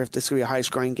just wonder if this is going to be a high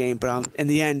scoring game. But in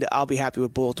the end, I'll be happy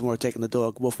with Baltimore taking the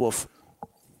dog. Woof woof.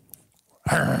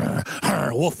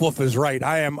 Woof, woof is right.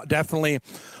 I am definitely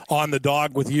on the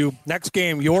dog with you. Next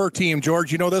game, your team,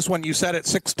 George. You know this one. You said it,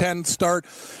 6:10 start.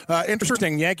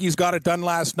 Interesting. Yankees got it done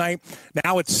last night.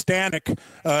 Now it's Stanek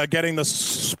getting the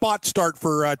spot start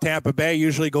for Tampa Bay.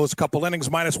 Usually goes a couple innings,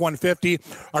 minus 150.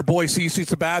 Our boy CC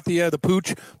Sabathia, the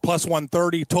pooch, plus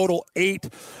 130. Total 8.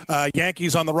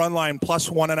 Yankees on the run line, plus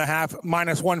 1.5,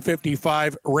 minus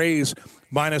 155. Rays,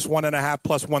 minus 1.5,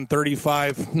 plus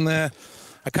 135. Nah.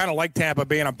 I kind of like Tampa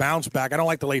Bay in a bounce back. I don't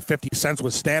like to lay 50 cents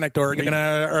with Stanek. Are you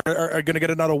gonna get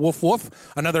another woof woof,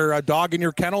 another dog in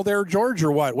your kennel there, George,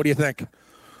 or what? What do you think?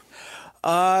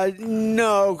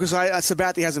 No, because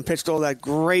Sabathia hasn't pitched all that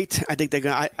great. I think they're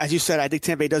going to, as you said, I think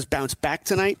Tampa Bay does bounce back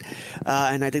tonight,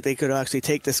 and I think they could actually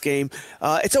take this game.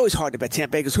 It's always hard to bet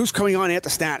Tampa Bay because who's coming on after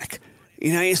Stanek?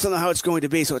 You know, you still know how it's going to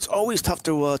be, so it's always tough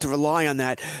to rely on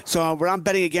that. So what I'm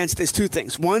betting against is two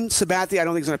things. One, Sabathia, I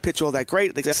don't think he's going to pitch all that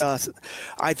great.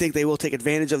 I think they will take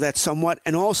advantage of that somewhat.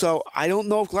 And also, I don't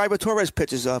know if Gleyber Torres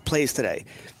plays today.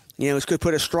 You know, this could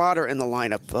put Estrada in the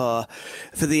lineup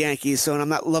for the Yankees, so and I'm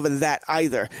not loving that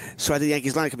either. So I think the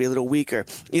Yankees lineup could be a little weaker.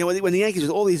 You know, when the Yankees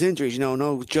with all these injuries, you know,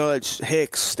 no Judge,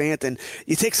 Hicks, Stanton,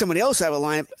 you take somebody else out of the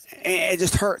lineup, and it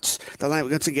just hurts. The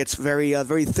lineup gets very,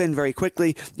 very thin very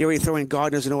quickly. You're already throwing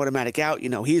Gardner as an automatic out. You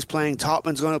know, he's playing.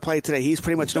 Topman's going to play today. He's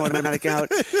pretty much an automatic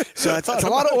out. So it's a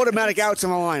lot of automatic outs in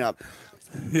the lineup.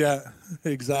 Yeah,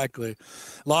 exactly.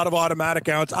 A lot of automatic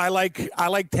outs. I like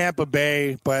Tampa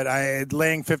Bay, but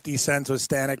laying 50 cents with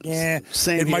Stanek,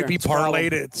 it might be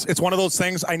parlayed. It's one of those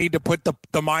things I need to put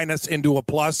the minus into a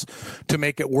plus to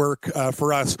make it work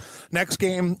for us. Next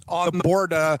game on the board,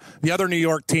 the other New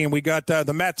York team. We got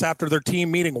the Mets after their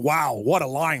team meeting. Wow, what a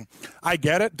line. I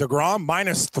get it. DeGrom,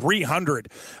 minus 300.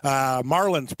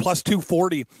 Marlins, plus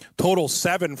 240. Total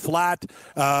 7 flat.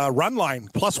 Run line,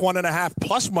 plus 1.5,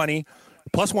 plus money.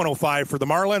 Plus 105 for the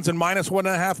Marlins and minus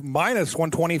 1.5, minus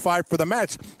 125 for the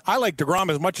Mets. I like DeGrom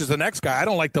as much as the next guy. I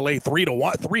don't like to lay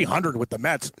 300 with the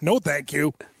Mets. No, thank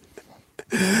you.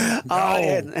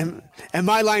 No. And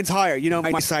my line's higher. You know,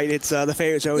 my site, it's the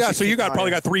favorites. Yeah, so you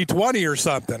probably got 320 or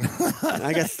something.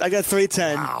 I got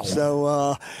 310. Wow.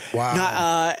 So,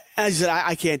 wow. As you said,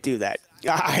 I can't do that.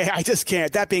 I just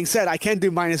can't. That being said, I can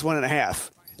do minus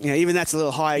 1.5. You know, even that's a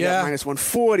little high. I got minus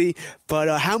 140.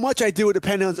 But how much I do will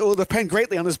depend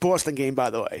greatly on this Boston game, by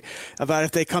the way, about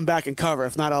if they come back and cover.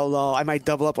 If not, I might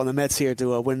double up on the Mets here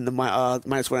to win the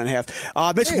minus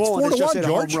 1.5. Mitch Moreland just hit a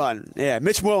home run. Yeah,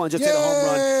 Mitch Moreland just hit a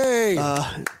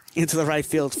home run. Into the right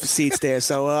field seats there.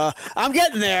 So I'm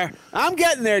getting there.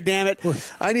 Damn it.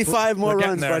 I need 5 more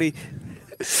runs, buddy.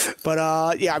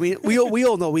 But, yeah, I mean, we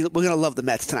all know we're going to love the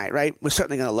Mets tonight, right? We're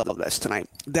certainly going to love the Mets tonight.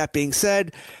 That being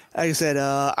said, like I said,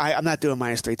 I'm not doing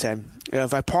minus 310.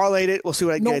 If I parlayed it, we'll see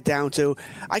what I can get it down to.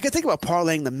 I could think about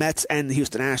parlaying the Mets and the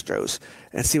Houston Astros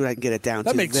and see what I can get it down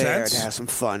to makes there sense. to have some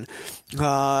fun.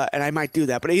 And I might do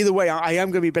that. But either way, I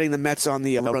am going to be betting the Mets on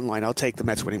the run line. I'll take the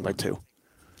Mets winning by 2.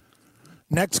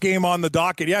 Next game on the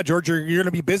docket. Yeah, George, you're going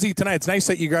to be busy tonight. It's nice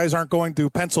that you guys aren't going to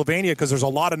Pennsylvania because there's a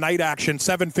lot of night action.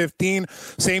 7:15,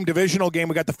 same divisional game.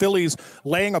 We got the Phillies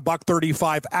laying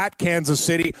 $135 at Kansas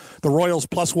City. The Royals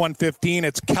plus 115.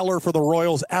 It's Keller for the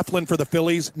Royals, Eflin for the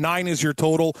Phillies. 9 is your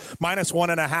total. Minus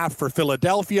 1.5 for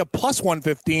Philadelphia. Plus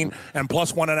 115 and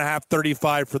plus 1.5,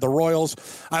 35 for the Royals.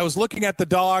 I was looking at the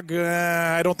dog.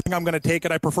 I don't think I'm going to take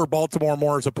it. I prefer Baltimore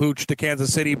more as a pooch to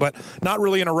Kansas City, but not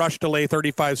really in a rush to lay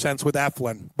 35 cents with Eflin.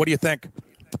 What do you think?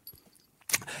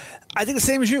 I think the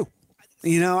same as you.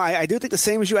 You know, I do think the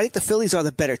same as you. I think the Phillies are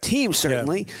the better team,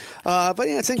 certainly. Yeah. But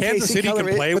yeah, it's in Kansas City can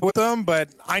play with them, but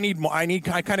I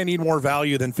kind of need more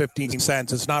value than 15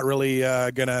 cents. It's not really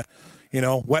gonna,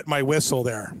 wet my whistle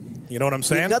there. You know what I'm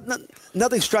saying?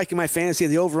 Nothing striking my fantasy.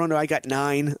 The over/under, I got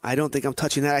 9. I don't think I'm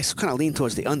touching that. I kind of lean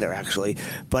towards the under, actually,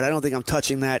 but I don't think I'm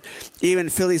touching that. Even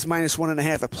Phillies minus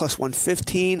 1.5 at plus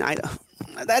 115.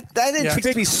 That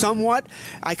intrigues me somewhat.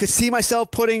 I could see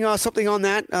myself putting something on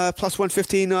that, plus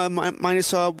 115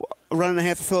 minus a run and a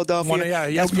half for Philadelphia.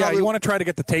 You want to try to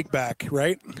get the take back,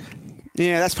 right?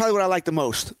 Yeah, that's probably what I like the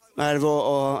most out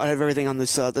of everything on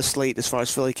this slate as far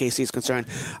as Philly KC is concerned.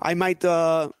 I might,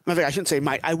 I shouldn't say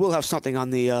might. I will have something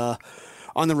on the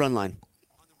run line.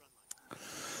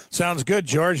 Sounds good,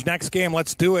 George. Next game,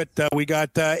 let's do it. We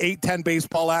got 8-10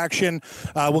 baseball action.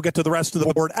 We'll get to the rest of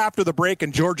the board after the break,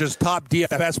 and George's top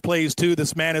DFS plays, too.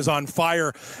 This man is on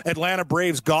fire. Atlanta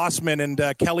Braves, Gossman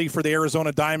and Kelly for the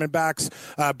Arizona Diamondbacks.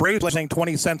 Braves laying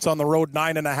 20 cents on the road,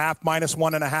 9.5, minus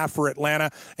 1.5 for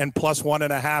Atlanta, and plus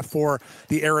 1.5 for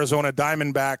the Arizona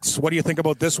Diamondbacks. What do you think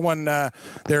about this one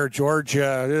there, George?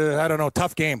 I don't know.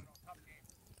 Tough game.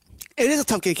 It is a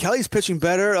tough game. Kelly's pitching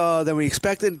better than we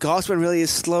expected. Gossman really is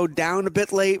slowed down a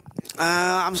bit late.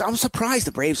 I'm surprised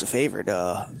the Braves are favored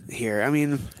here. I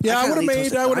mean, yeah, I would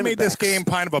have made this game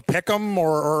kind of a pick'em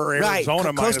or Arizona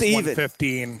right, close minus to even.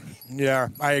 115. Yeah,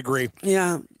 I agree.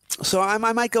 Yeah, so I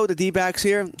might go with the D-backs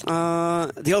here.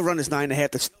 The over-run is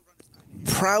 9.5. That's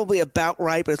probably about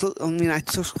right, but I kind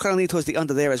of lean towards the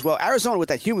under there as well. Arizona with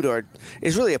that humidor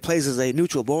is really plays as a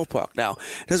neutral ballpark now.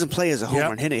 It doesn't play as a home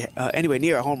run hitter, anywhere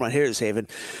near a home run hitter's haven.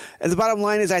 And the bottom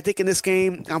line is, I think in this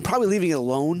game, I'm probably leaving it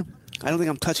alone. I don't think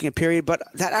I'm touching it, period. But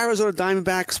that Arizona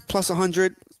Diamondbacks plus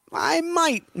 100, I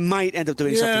might end up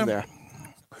doing something there.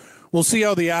 We'll see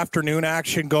how the afternoon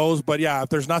action goes. But, yeah, if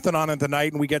there's nothing on it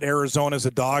tonight and we get Arizona as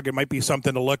a dog, it might be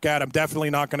something to look at. I'm definitely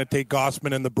not going to take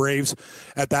Gossman and the Braves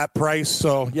at that price.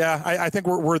 So, yeah, I think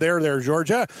we're there, George.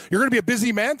 Yeah, you're going to be a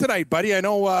busy man tonight, buddy. I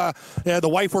know the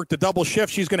wife worked a double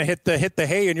shift. She's going to hit the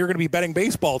hay, and you're going to be betting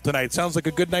baseball tonight. Sounds like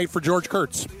a good night for George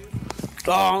Kurtz.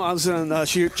 Oh,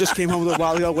 she just came home a little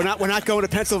while ago. We're not going to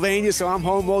Pennsylvania, so I'm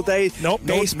home all day. Nope.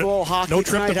 Baseball, hockey no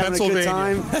trip tonight, to having a good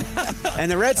time. And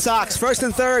the Red Sox, first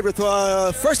and third,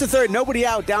 nobody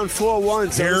out, down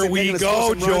 4-1. So here we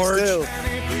go, George.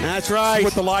 That's right. See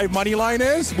what the live money line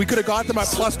is? We could have got them at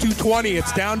plus 220.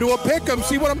 It's down to a pick 'em.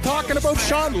 See what I'm talking about,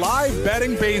 Sean? Live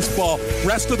betting baseball.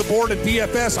 Rest of the board at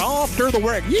DFS after the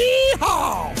break.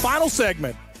 Yeehaw! Final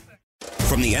segment.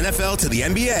 From the NFL to the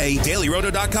NBA,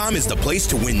 DailyRoto.com is the place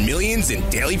to win millions in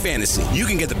daily fantasy. You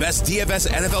can get the best DFS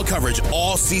NFL coverage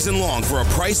all season long for a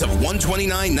price of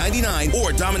 $129.99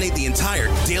 or dominate the entire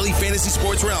daily fantasy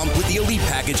sports realm with the Elite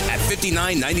Package at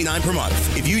 $59.99 per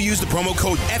month. If you use the promo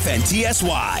code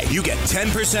FNTSY, you get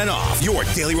 10% off your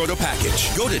Daily Roto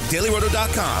package. Go to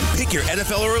DailyRoto.com, pick your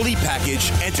NFL or Elite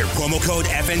Package, enter promo code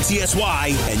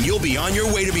FNTSY, and you'll be on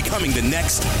your way to becoming the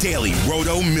next Daily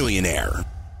Roto millionaire.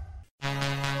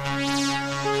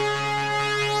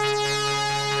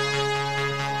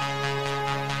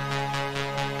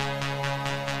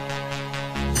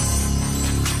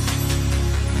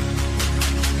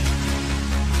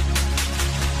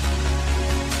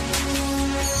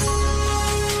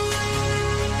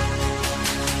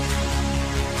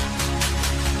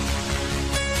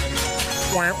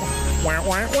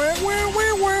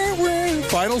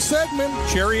 Final segment,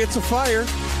 Chariots of Fire.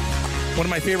 One of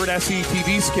my favorite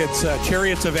SCTV skits,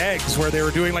 Chariots of Eggs, where they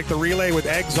were doing like the relay with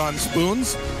eggs on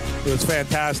spoons. It was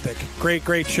fantastic.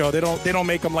 Great show. They don't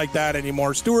make them like that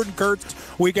anymore. Stuart and Kurtz,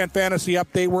 Weekend Fantasy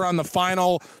Update. We're on the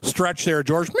final stretch there,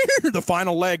 George. The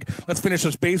final leg. Let's finish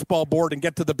this baseball board and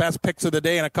get to the best picks of the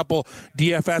day and a couple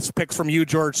DFS picks from you,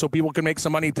 George, so people can make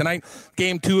some money tonight.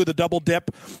 Game 2 of the double dip,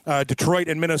 Detroit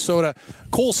and Minnesota.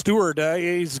 Cole Stewart,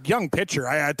 he's a young pitcher.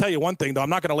 I tell you one thing, though. I'm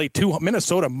not going to lay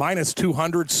Minnesota minus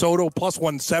 200, Soto plus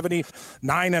 170,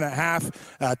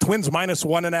 9.5, Twins minus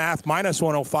 1.5, minus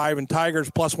 105, and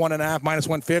Tigers plus 1.5, minus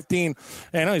 115.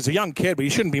 And I know he's a young kid, but he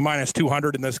shouldn't be minus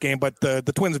 200 in this game. But the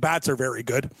Twins' bats are very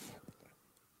good.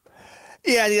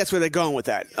 Yeah, I think that's where they're going with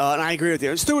that. And I agree with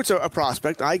you. Stewart's a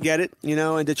prospect. I get it.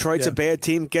 And Detroit's a bad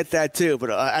team. Get that, too. But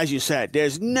as you said,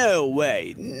 there's no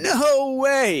way.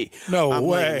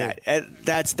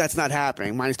 That's not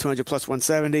happening. Minus 200 plus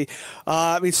 170.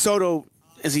 Soto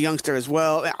is a youngster as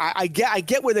well. I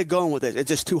get where they're going with it. It's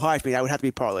just too high for me. I would have to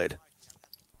be parlayed.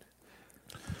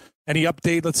 Any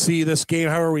update? Let's see this game.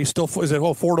 How are we still? Is it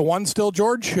 4-1 still,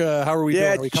 George? How are we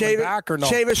doing? Are we coming back or no?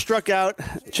 Chavis struck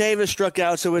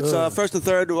out. So it's first and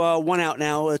third, one out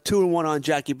now. 2-1 on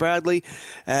Jackie Bradley.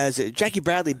 As Jackie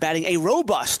Bradley batting a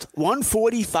robust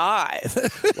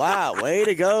 145. Wow, way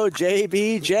to go,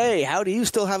 JBJ. How do you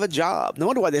still have a job? No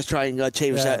wonder why they're trying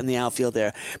Chavis out in the outfield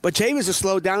there. But Chavis has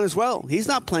slowed down as well. He's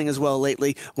not playing as well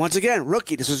lately. Once again,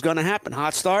 rookie. This is going to happen.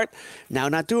 Hot start. Now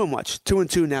not doing much.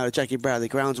 2-2 now to Jackie Bradley.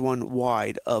 Grounds one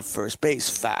wide of first base.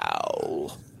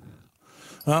 Foul.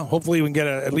 Well, hopefully we can get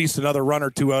at least another run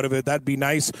or two out of it. That'd be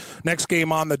nice. Next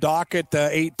game on the docket,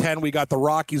 8-10, we got the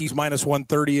Rockies minus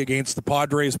 130 against the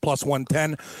Padres plus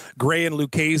 110. Gray and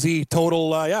Lucchesi,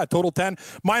 total 10.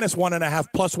 Minus 1.5,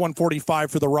 plus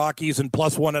 145 for the Rockies, and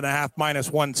plus 1.5,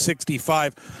 minus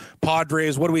 165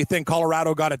 Padres. What do we think?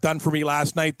 Colorado got it done for me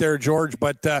last night there, George,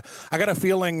 but I got a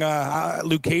feeling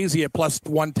Lucchesi at plus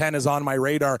 110 is on my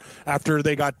radar after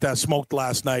they got smoked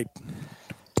last night.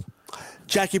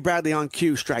 Jackie Bradley on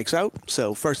cue strikes out.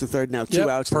 So first and third now, two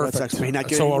outs. Perfect.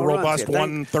 So a robust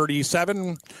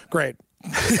 137. Great.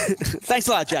 Thanks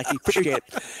a lot, Jackie. Appreciate it.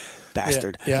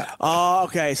 Bastard. Yeah.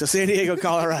 Okay, so San Diego,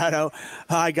 Colorado.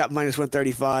 I got minus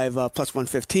 135, plus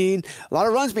 115. A lot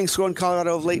of runs being scored in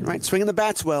Colorado of late, right? Swinging the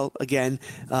bats well again.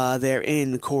 They're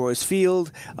in Coors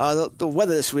Field. The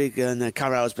weather this week in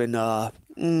Colorado has been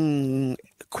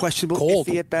questionable, Cold.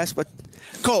 iffy at best, but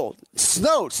cold. It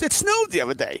snowed the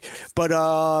other day, but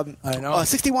I know.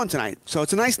 61 tonight. So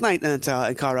it's a nice night in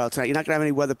Colorado tonight. You're not gonna have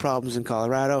any weather problems in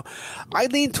Colorado. I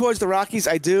lean towards the Rockies.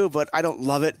 I do, but I don't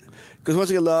love it because once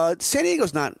again, San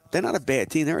Diego's they're not a bad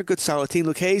team. They're a good, solid team.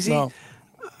 Lucchese, No.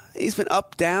 He's been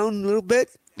up, down a little bit.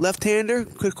 Left-hander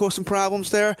could cause some problems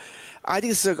there. I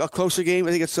think it's a closer game.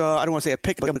 I think it's I don't want to say a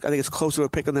pick, but I think it's closer to a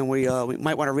pick than we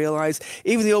might want to realize.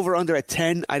 Even the over/under at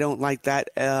 10, I don't like that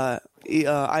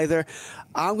either.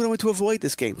 I'm going to avoid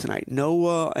this game tonight.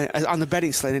 No, on the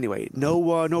betting slate anyway. No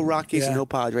Rockies and no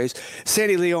Padres.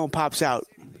 Sandy Leon pops out.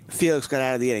 Felix got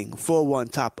out of the inning.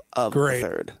 4-1 top of the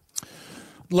third.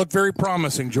 Looked very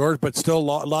promising, George, but still a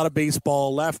lot of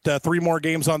baseball left. 3 more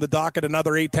games on the docket,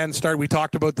 another 8-10 start. We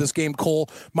talked about this game. Cole,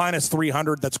 minus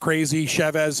 300. That's crazy.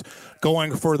 Chavez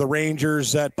going for the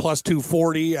Rangers at plus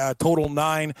 240. Total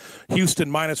 9. Houston,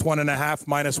 minus 1.5,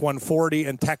 minus 140.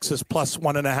 And Texas, plus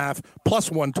 1.5, plus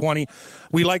 120.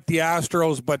 We like the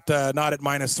Astros, but not at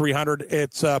minus 300.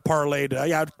 It's parlayed.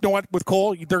 You know what? With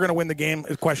Cole, they're going to win the game.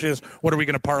 The question is, what are we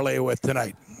going to parlay with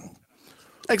tonight?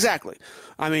 Exactly.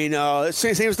 I mean,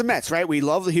 same as the Mets, right? We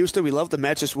love the Houston. We love the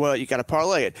Mets. Just you got to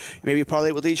parlay it. Maybe parlay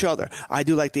it with each other. I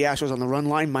do like the Astros on the run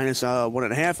line, minus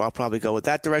 1.5. I'll probably go with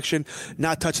that direction.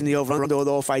 Not touching the over,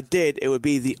 although if I did, it would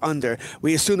be the under.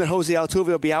 We assume that Jose Altuve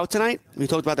will be out tonight. We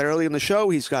talked about that earlier in the show.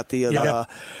 He's got the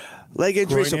leg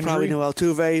injury, so probably no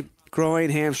Altuve. Groin,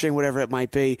 hamstring, whatever it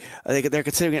might be. They're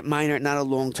considering it minor, not a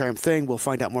long-term thing. We'll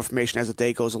find out more information as the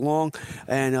day goes along.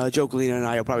 And Joe Galena and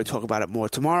I will probably talk about it more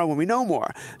tomorrow when we know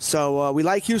more. So we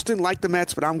like Houston, like the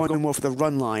Mets, but I'm going more for the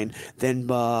run line than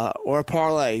or a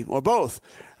parlay, or both,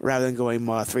 rather than going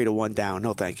 3-1 down.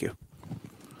 No, thank you.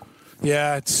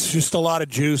 Yeah, it's just a lot of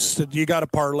juice. You got to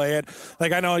parlay it.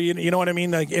 Like, I know, you know what I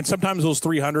mean? Like, and sometimes those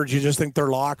 300s, you just think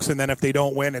they're locks, and then if they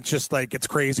don't win, it's just like it's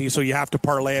crazy. So you have to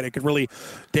parlay it. It could really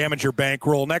damage your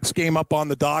bankroll. Next game up on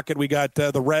the docket, we got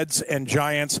the Reds and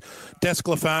Giants.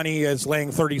 Desclafani is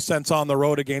laying 30 cents on the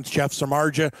road against Jeff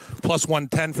Samardzija, plus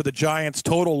 110 for the Giants.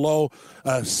 Total low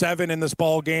 7 in this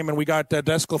ball game, and we got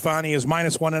Desclafani is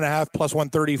minus 1.5, plus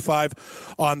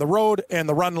 135 on the road, and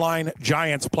the run line,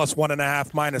 Giants plus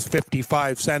 1.5, minus 55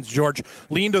 cents. George,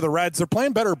 lean to the Reds. They're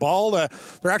playing better ball. They're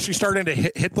actually starting to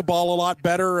hit the ball a lot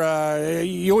better.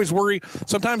 You always worry.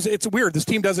 Sometimes it's weird. This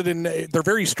team does it they're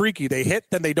very streaky. They hit,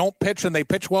 then they don't pitch, and they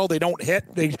pitch well. They don't hit.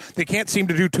 They can't seem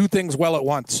to do 2 things well at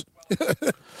once.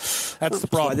 That's the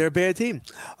problem. They're a bad team.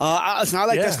 Listen, I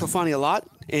like Desclafani a lot.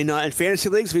 In fantasy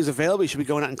leagues, if he's available, you should be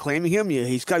going out and claiming him.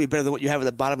 He's got to be better than what you have at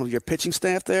the bottom of your pitching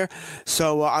staff there.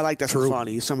 So I like Desclafani.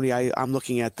 He's somebody I'm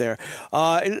looking at there.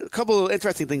 And a couple of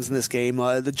interesting things in this game.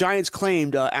 The Giants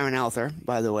claimed Aaron Alther,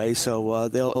 by the way, so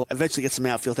they'll eventually get some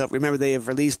outfield help. Remember, they have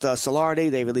released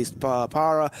Solardi. They released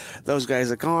Para. Those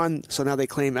guys are gone. So now they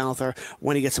claim Alther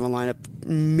when he gets in the lineup,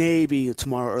 maybe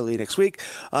tomorrow, early next week.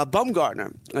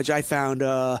 Bumgarner, which I found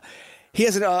he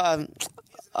has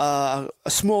a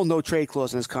small no-trade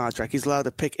clause in his contract. He's allowed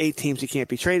to pick 8 teams he can't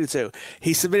be traded to.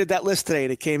 He submitted that list today,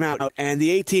 and it came out. And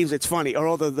the 8 teams, it's funny, are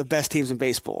all the best teams in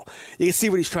baseball. You can see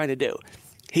what he's trying to do.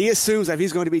 He assumes that if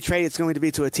he's going to be traded, it's going to be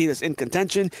to a team that's in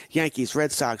contention. Yankees,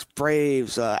 Red Sox,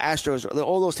 Braves, Astros,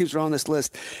 all those teams are on this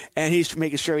list. And he's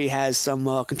making sure he has some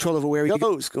control over where he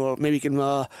goes. Or maybe he can,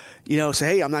 say,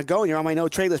 hey, I'm not going. You're on my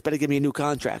no-trade list. Better give me a new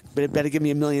contract. Better give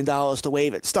me $1 million to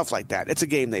waive it. Stuff like that. It's a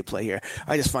game they play here.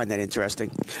 I just find that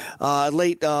interesting.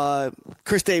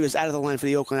 Chris Davis out of the line for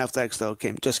the Oakland Athletics, though,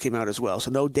 just came out as well.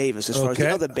 So no Davis as far as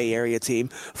the other Bay Area team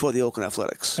for the Oakland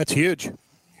Athletics. That's huge.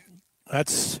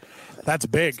 That's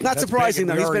big. Not surprising,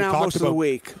 though. He's been out most of the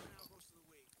week.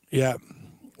 Yeah.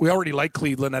 We already like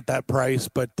Cleveland at that price,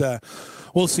 but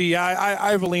we'll see.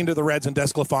 I have a lean to the Reds and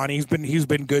Desclafani. He's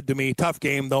been good to me. Tough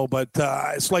game, though, but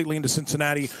slight lean to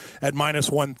Cincinnati at minus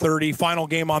 130. Final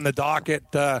game on the docket.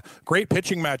 Great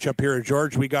pitching matchup here,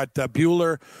 George. We got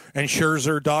Buehler and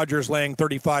Scherzer. Dodgers laying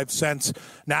 35 cents.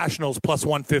 Nationals plus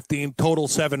 115. Total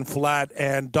 7 flat.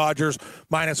 And Dodgers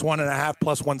minus 1.5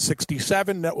 plus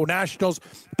 167. Nationals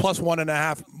plus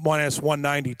 1.5 minus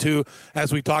 192.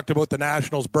 As we talked about, the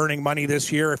Nationals burning money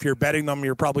this year. If you're betting them,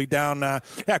 you're probably down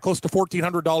close to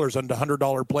 $1,400 on the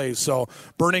 $100 plays. So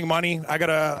burning money. I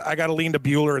gotta lean to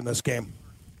Buehler in this game.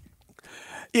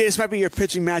 Yeah, this might be your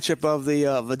pitching matchup of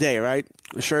the day, right?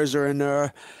 Scherzer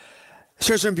and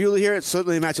Scherzer and Buehler here. It's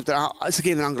certainly a matchup that it's a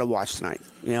game that I'm going to watch tonight.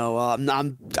 You know,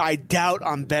 I doubt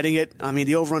I'm betting it. I mean,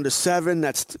 the over-under 7,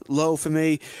 that's low for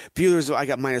me. Buehler's, I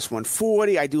got minus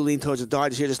 140. I do lean towards the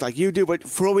Dodgers here just like you do. But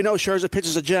for all we know, Scherzer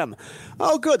pitches a gem.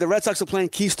 Oh, good. The Red Sox are playing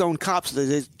Keystone Cops.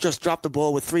 They just dropped the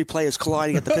ball with 3 players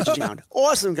colliding at the pitcher's mound.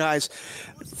 Awesome, guys.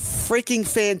 Freaking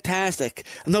fantastic.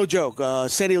 No joke.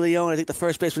 Sandy Leone, I think the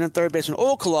first baseman and third baseman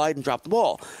all collide and drop the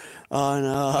ball.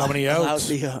 How many outs?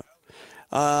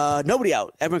 Nobody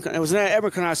out. It was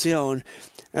Edwin Encarnacion.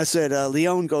 I said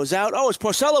Leone goes out. Oh, it's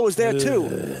Porcello was there too.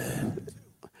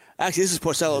 Actually, this is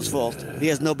Porcello's fault. He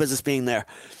has no business being there.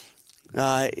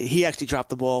 He actually dropped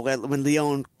the ball when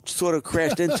Leone sort of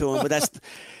crashed into him. But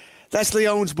that's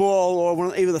Leone's ball,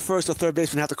 or either the first or third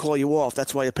baseman have to call you off.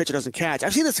 That's why your pitcher doesn't catch.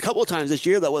 I've seen this a couple of times this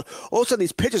year, though. All of a sudden,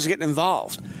 these pitchers are getting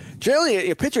involved. Generally,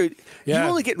 your pitcher, you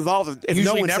only get involved if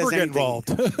usually no one never says get anything.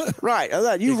 involved. Right.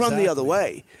 You run the other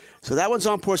way. So that one's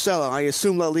on Porcello. I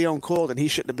assume that Leone called, and he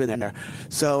shouldn't have been there.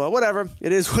 So whatever.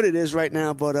 It is what it is right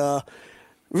now. But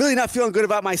really not feeling good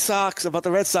about my Sox, about the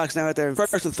Red Sox now. They're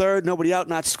first and third, nobody out,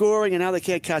 not scoring, and now they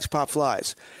can't catch pop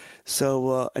flies.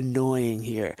 So annoying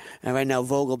here. And right now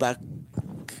Vogelbach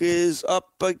is up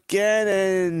again,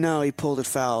 and no, he pulled it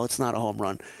foul. It's not a home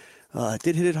run.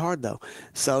 Did hit it hard, though.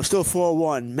 So still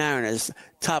 4-1. Mariners,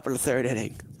 top of the third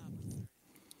inning.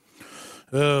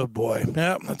 Oh, boy.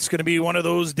 Yeah, it's going to be one of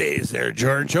those days there,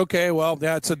 George. Okay, well,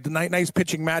 yeah, it's a nice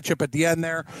pitching matchup at the end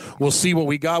there. We'll see what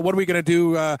we got. What are we going to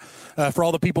do for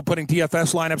all the people putting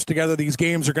DFS lineups together? These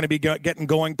games are going to be getting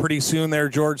going pretty soon there,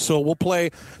 George. So we'll play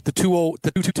the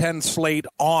 2-10 slate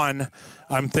on.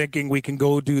 I'm thinking we can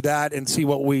go do that and see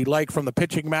what we like from the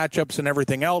pitching matchups and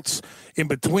everything else. In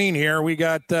between here, we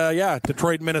got,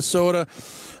 Detroit, Minnesota.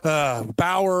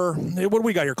 Bauer, what do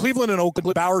we got here? Cleveland and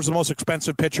Oakland. Bauer's the most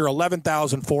expensive pitcher,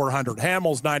 $11,400.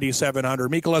 Hamels, $9,700.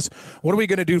 Mikolas, what are we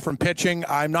going to do from pitching?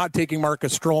 I'm not taking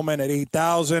Marcus Stroman at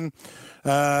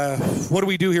 $8,000. What do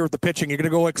we do here with the pitching? You're going to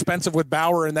go expensive with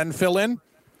Bauer and then fill in?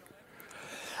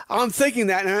 I'm thinking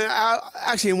that, and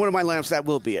actually in one of my lineups that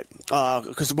will be it,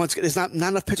 because once there's not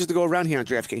enough pitchers to go around here on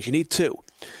DraftKings. You need 2.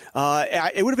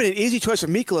 It would have been an easy choice for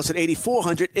Mikolas at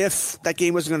 $8,400 if that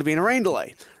game wasn't going to be in a rain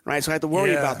delay, right? So I had to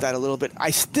worry about that a little bit.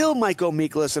 I still might go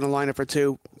Mikolas in a lineup or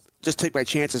 2. Just take my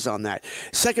chances on that.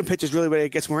 Second pitch is really where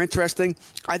it gets more interesting.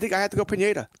 I think I have to go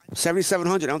Pineda,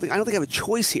 $7,700. I don't think I have a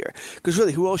choice here, because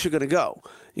really, who else are going to go?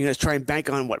 You know, try and bank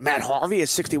on Matt Harvey at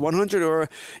 $6,100, or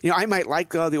I might like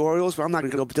the Orioles, but I'm not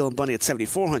going to go Dylan Bundy at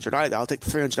 $7,400 either. I'll take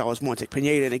the $300 more and take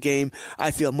Pineda in a game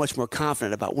I feel much more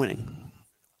confident about winning.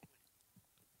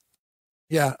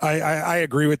 Yeah, I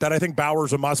agree with that. I think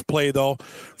Bauer's a must-play, though,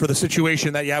 for the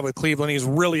situation that you have with Cleveland. He's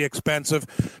really expensive.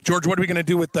 George, what are we going to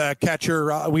do with the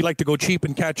catcher? We like to go cheap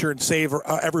in catcher and save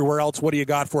everywhere else. What do you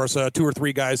got for us? 2 or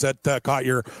 3 guys that caught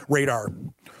your radar?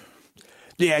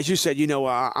 Yeah, as you said,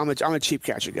 I'm a cheap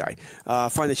catcher guy.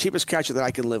 Find the cheapest catcher that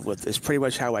I can live with is pretty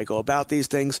much how I go about these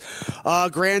things.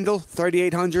 Grandal,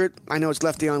 $3,800. I know it's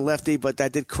lefty on lefty, but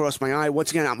that did cross my eye. Once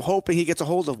again, I'm hoping he gets a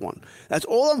hold of one. That's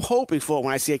all I'm hoping for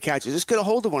when I see a catcher. Just get a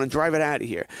hold of one and drive it out of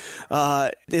here.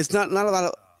 There's not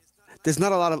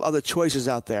a lot of other choices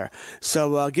out there.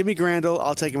 So give me Grandal.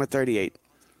 I'll take him at $38.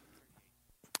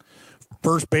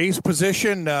 First base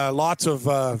position, lots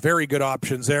of very good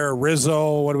options there.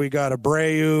 Rizzo, what do we got?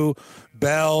 Abreu,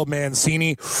 Bell,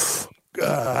 Mancini,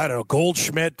 I don't know,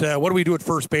 Goldschmidt. What do we do at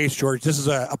first base, George? This is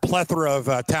a plethora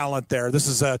of talent there. This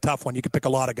is a tough one. You can pick a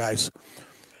lot of guys.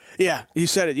 Yeah, you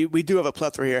said it. We do have a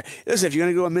plethora here. Listen, if you're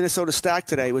going to go a Minnesota stack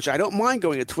today, which I don't mind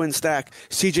going a twin stack,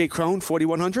 C.J. Cron,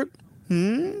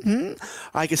 $4,100.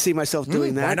 I can see myself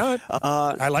doing that. Why not?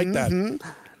 I like that.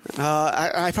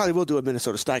 I probably will do a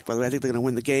Minnesota stack, by the way. I think they're going to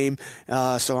win the game,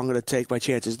 so I'm going to take my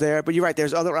chances there. But you're right,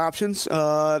 there's other options.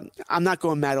 I'm not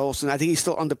going Matt Olson. I think he's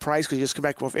still underpriced because he just came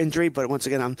back off injury. But once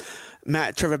again,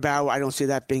 Trevor Bauer. I don't see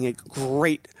that being a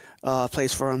great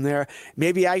place for him there.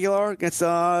 Maybe Aguilar against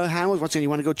Hamels. Once again, you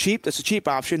want to go cheap? That's a cheap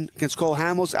option against Cole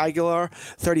Hamels. Aguilar,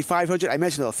 $3,500. I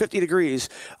mentioned, though, 50 degrees.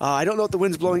 I don't know if the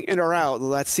wind's blowing in or out.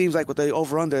 That seems like with the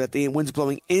over-under that the wind's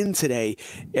blowing in today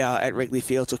at Wrigley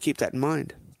Field, so keep that in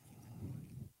mind.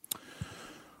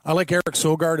 I like Eric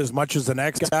Sogard as much as the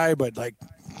next guy, but like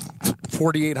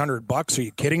 $4,800. Are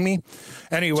you kidding me?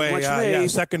 Anyway,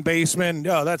 second baseman.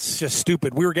 Oh, that's just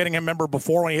stupid. We were getting him, remember,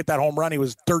 before when he hit that home run, he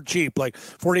was dirt cheap, like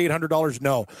 $4,800.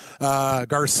 No.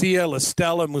 Garcia, La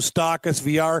Stella, Moustakas,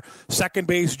 VR. Second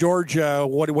base, George.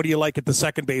 What do you like at the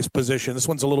second base position? This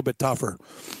one's a little bit tougher.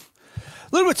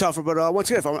 A little bit tougher, but once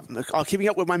again, I'll keeping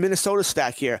up with my Minnesota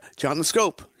stack here. John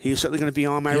Scope. He's certainly going to be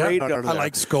on my radar. I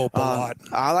like Scope a lot.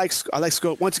 I like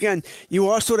Scope. Once again, you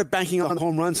are sort of banking on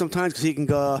home runs sometimes because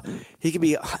he can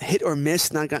be hit or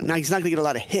miss. Now he's not going to get a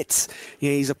lot of hits.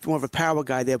 He's more of a power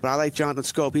guy there. But I like Jonathan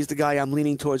Scope. He's the guy I'm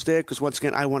leaning towards there because once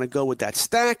again I want to go with that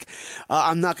stack.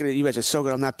 I'm not going to. You guys are so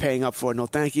good. I'm not paying up for it. No,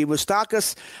 thank you.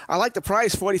 Moustakas, I like the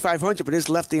price, $4,500, but it's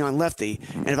lefty on lefty.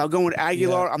 And if I'm going with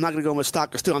Aguilar, I'm not going to go with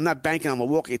Moustakas too. I'm not banking on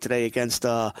Milwaukee today against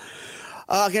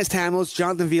Hamels.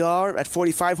 Jonathan Villar at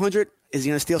 $4,500. Is he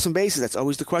going to steal some bases? That's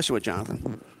always the question with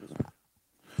Jonathan.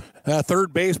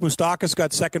 Third base, Moustakas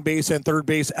got second base and third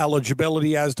base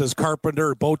eligibility, as does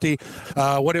Carpenter, Bote.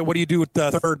 What do you do with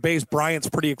third base? Bryant's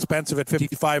pretty expensive at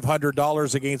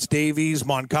 $5,500 against Davies.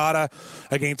 Moncada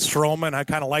against Stroman. I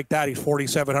kind of like that. He's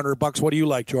 $4,700. What do you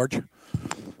like, George?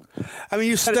 I mean,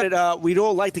 you said it. We'd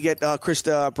all like to get Chris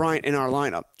Bryant in our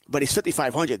lineup. But he's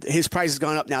 $5,500. His price has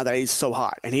gone up now that he's so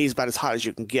hot, and he's about as hot as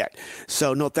you can get.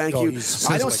 So no, thank you.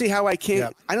 I don't see how I can't. Yeah.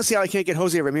 I don't see how I can't get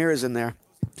Jose Ramirez in there.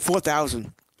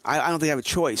 $4,000. I don't think I have a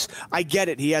choice. I get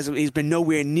it. He's been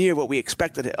nowhere near what we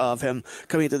expected of him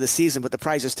coming into the season, but the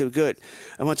price is too good.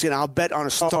 And once again, I'll bet on a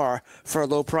star for a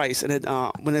low price, and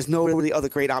when there's no really other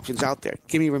great options out there,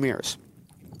 give me Ramirez.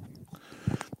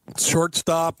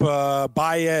 Shortstop,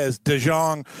 Baez,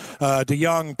 DeJong,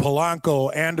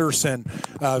 Polanco, Anderson,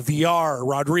 VR,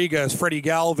 Rodriguez, Freddie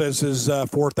Galvis is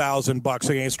 $4,000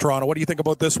 against Toronto. What do you think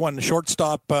about this one?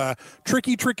 Shortstop,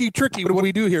 tricky. What do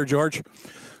we do here, George?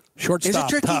 Shortstop,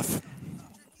 tough.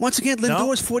 Once again,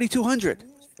 Lindor's $4,200.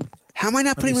 How am I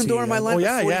not putting Lindor in my lineup?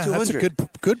 Yeah, that's a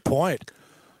good point.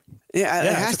 Yeah,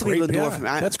 it has to be Lindor.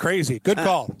 That's crazy. Good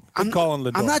call. I'm calling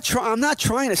Lindor. I'm not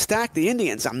trying to stack the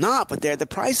Indians. I'm not, but the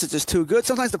price is just too good.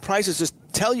 Sometimes the prices just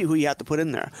tell you who you have to put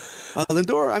in there.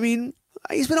 Lindor, I mean,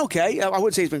 he's been okay. I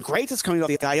wouldn't say he's been great since coming off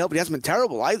the IL, but he hasn't been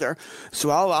terrible either.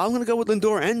 So I'm going to go with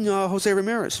Lindor and Jose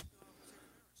Ramirez.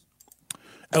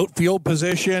 Outfield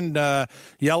position,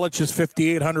 Yelich is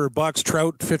 $5,800,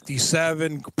 Trout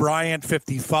 $57, Bryant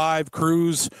 $55,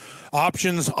 Cruz.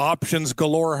 Options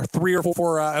galore. 3 or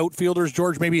 4 outfielders,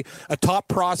 George. Maybe a top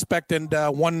prospect and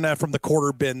one from the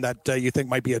quarter bin that you think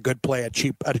might be a good play at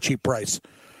a cheap price.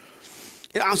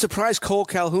 Yeah, I'm surprised Cole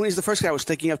Calhoun. He's the first guy I was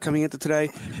thinking of coming into today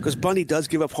because Bundy does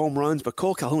give up home runs, but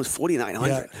Cole Calhoun is $4,900.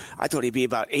 Yeah. I thought he'd be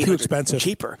about $800 too expensive,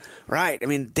 cheaper. Right? I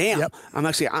mean, damn. Yep.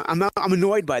 I'm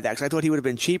annoyed by that because I thought he would have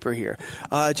been cheaper here.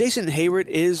 Jason Hayward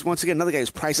is once again another guy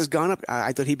whose price has gone up.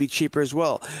 I thought he'd be cheaper as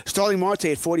well. Starling Marte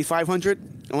at $4,500.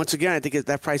 And once again, I think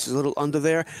that price is a little under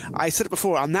there. I said it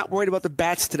before. I'm not worried about the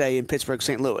bats today in Pittsburgh,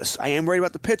 St. Louis. I am worried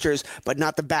about the pitchers, but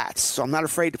not the bats. So I'm not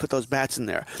afraid to put those bats in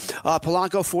there.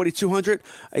 Polanco $4,200.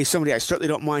 He's somebody I certainly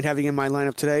don't mind having in my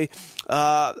lineup today.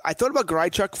 I thought about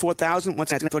Grichuk, $4,000.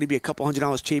 Once again, I thought he'd be a couple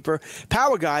 $100 cheaper.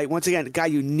 Power guy, once again, a guy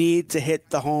you need to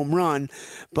hit the home run,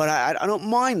 but I don't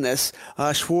mind this.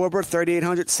 Schwarber,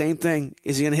 $3,800, same thing.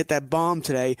 Is he going to hit that bomb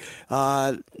today?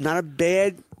 Not a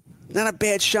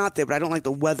bad shot there, but I don't like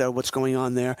the weather, what's going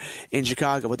on there in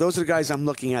Chicago. But those are the guys I'm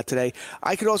looking at today.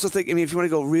 I could also think, if you want to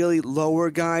go really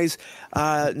lower guys,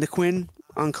 Naquin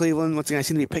on Cleveland. Once again, I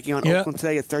seem to be picking on Oakland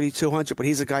today at $3,200, but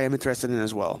he's a guy I'm interested in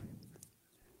as well.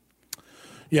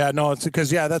 Yeah, no, it's because,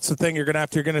 that's the thing. You're going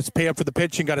to pay up for the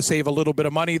pitching, got to save a little bit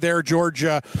of money there. George,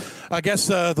 I guess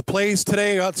the plays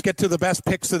today, let's get to the best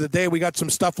picks of the day. We got some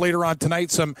stuff later on tonight,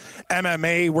 some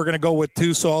MMA we're going to go with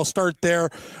too. So I'll start there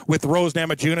with Rose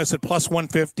Namajunas at plus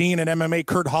 115 and MMA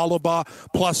Kurt Hollabaugh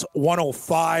plus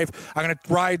 105. I'm going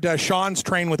to ride Sean's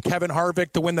train with Kevin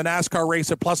Harvick to win the NASCAR race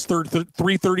at plus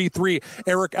 333.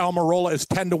 Eric Almirola is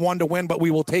 10-1 to win, but we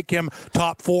will take him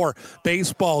top 4.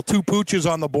 Baseball, 2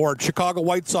 pooches on the board. Chicago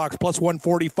White Sox plus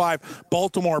 145,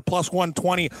 Baltimore plus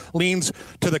 120, leans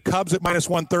to the Cubs at minus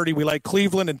 130. We like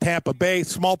Cleveland and Tampa Bay,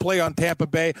 small play on Tampa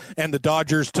Bay and the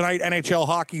Dodgers. Tonight, NHL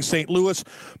hockey, St. Louis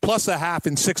plus a half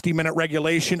in 60-minute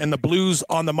regulation, and the Blues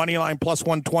on the money line plus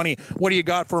 120. What do you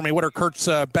got for me? What are Kurt's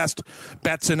best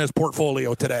bets in his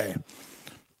portfolio today?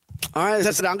 All right,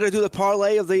 that's it. I'm going to do the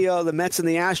parlay of the Mets and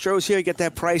the Astros here, get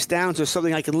that price down to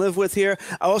something I can live with here.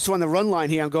 Also on the run line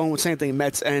here, I'm going with the same thing,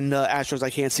 Mets and Astros. I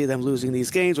can't see them losing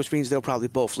these games, which means they'll probably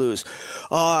both lose.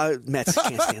 Mets,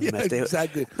 can't stand the Mets.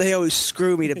 Exactly. They always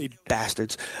screw me, the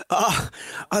bastards.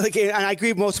 Other game, and I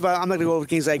agree most about. I'm not going to go over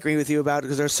games I agree with you about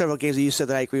because there are several games that you said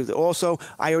that I agree with. Also,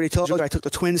 I already told you I took the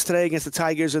Twins today against the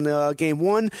Tigers in the game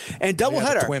 1 and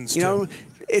doubleheader. Twins, you know.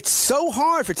 It's so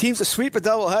hard for teams to sweep a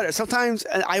doubleheader. Sometimes,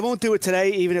 I won't do it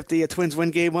today, even if the Twins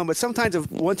win game 1, but sometimes if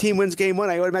one team wins game 1,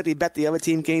 I automatically bet the other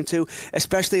team game 2,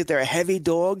 especially if they're a heavy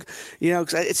dog,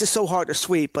 cause it's just so hard to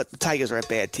sweep, but the Tigers are a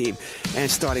bad team. And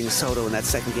starting Soto in that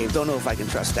second game, don't know if I can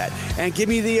trust that. And give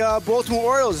me the Baltimore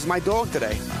Orioles as my dog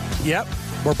today. Yep.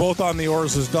 We're both on the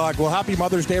Orses, Doug. Well, happy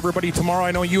Mother's Day, everybody. Tomorrow,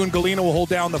 I know you and Galena will hold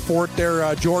down the fort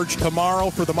there, George,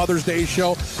 tomorrow for the Mother's Day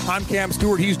show. I'm Cam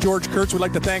Stewart. He's George Kurtz. We'd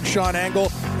like to thank Sean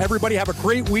Angle. Everybody have a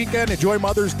great weekend. Enjoy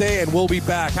Mother's Day, and we'll be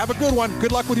back. Have a good one.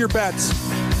 Good luck with your bets.